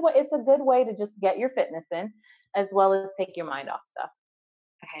 it's a good way. It's a good way to just get your fitness in, as well as take your mind off stuff.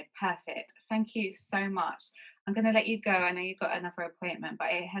 Okay, perfect. Thank you so much. I'm going to let you go. I know you've got another appointment,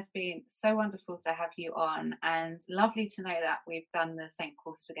 but it has been so wonderful to have you on and lovely to know that we've done the same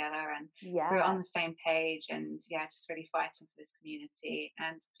course together and we're on Yeah. the same page and yeah, just really fighting for this community.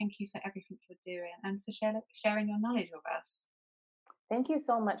 And thank you for everything you're doing and for sharing your knowledge with us. Thank you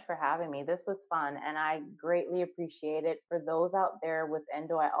so much for having me. This was fun and I greatly appreciate it. For those out there with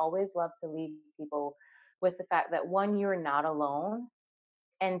endo, I always love to leave people with the fact that one, you're not alone,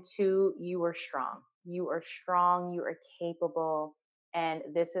 and two, you are strong. You are strong, you are capable, and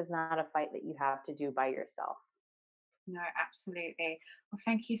this is not a fight that you have to do by yourself. No, absolutely. Well,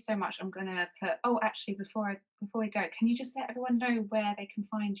 thank you so much. I'm going to put, oh, actually, before we go, can you just let everyone know where they can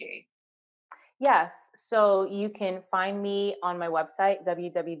find you? Yes, so you can find me on my website,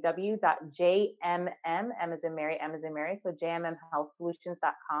 www.jmm, M as in Mary, M as in Mary, so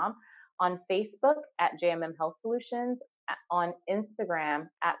jmmhealthsolutions.com, on Facebook at JMM Health Solutions, on Instagram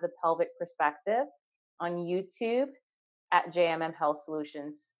at The Pelvic Perspective, on YouTube at JMM Health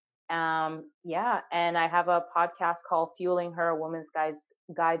Solutions. Yeah, and I have a podcast called Fueling Her, a Woman's Guide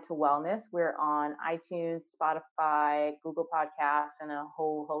to Wellness. We're on iTunes, Spotify, Google Podcasts, and a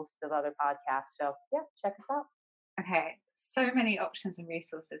whole host of other podcasts. So yeah, check us out. Okay, so many options and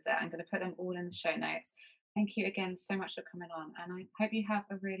resources there. I'm going to put them all in the show notes. Thank you again so much for coming on, and I hope you have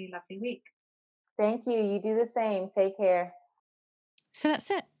a really lovely week. Thank you. You do the same. Take care. So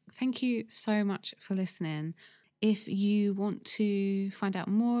that's it. Thank you so much for listening. If you want to find out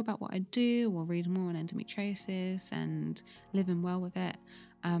more about what I do or read more on endometriosis and living well with it,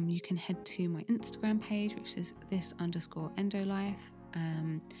 you can head to my Instagram page, which is this_endolife.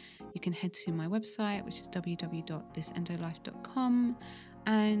 You can head to my website, which is www.thisendolife.com.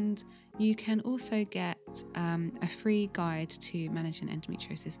 And you can also get a free guide to managing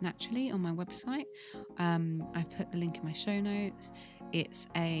endometriosis naturally on my website. I've put the link in my show notes. It's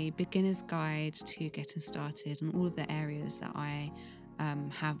a beginner's guide to getting started on all of the areas that I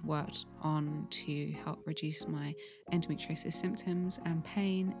have worked on to help reduce my endometriosis symptoms and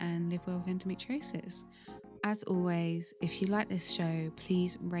pain and live well with endometriosis. As always, if you like this show,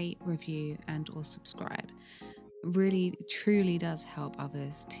 please rate, review, and or subscribe. It really, truly does help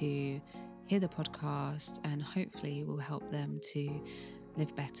others to hear the podcast and hopefully will help them to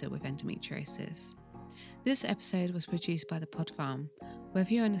live better with endometriosis. This episode was produced by The Pod Farm.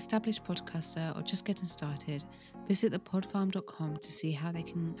 Whether you're an established podcaster or just getting started, visit thepodfarm.com to see how they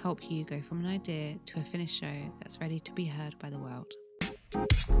can help you go from an idea to a finished show that's ready to be heard by the world.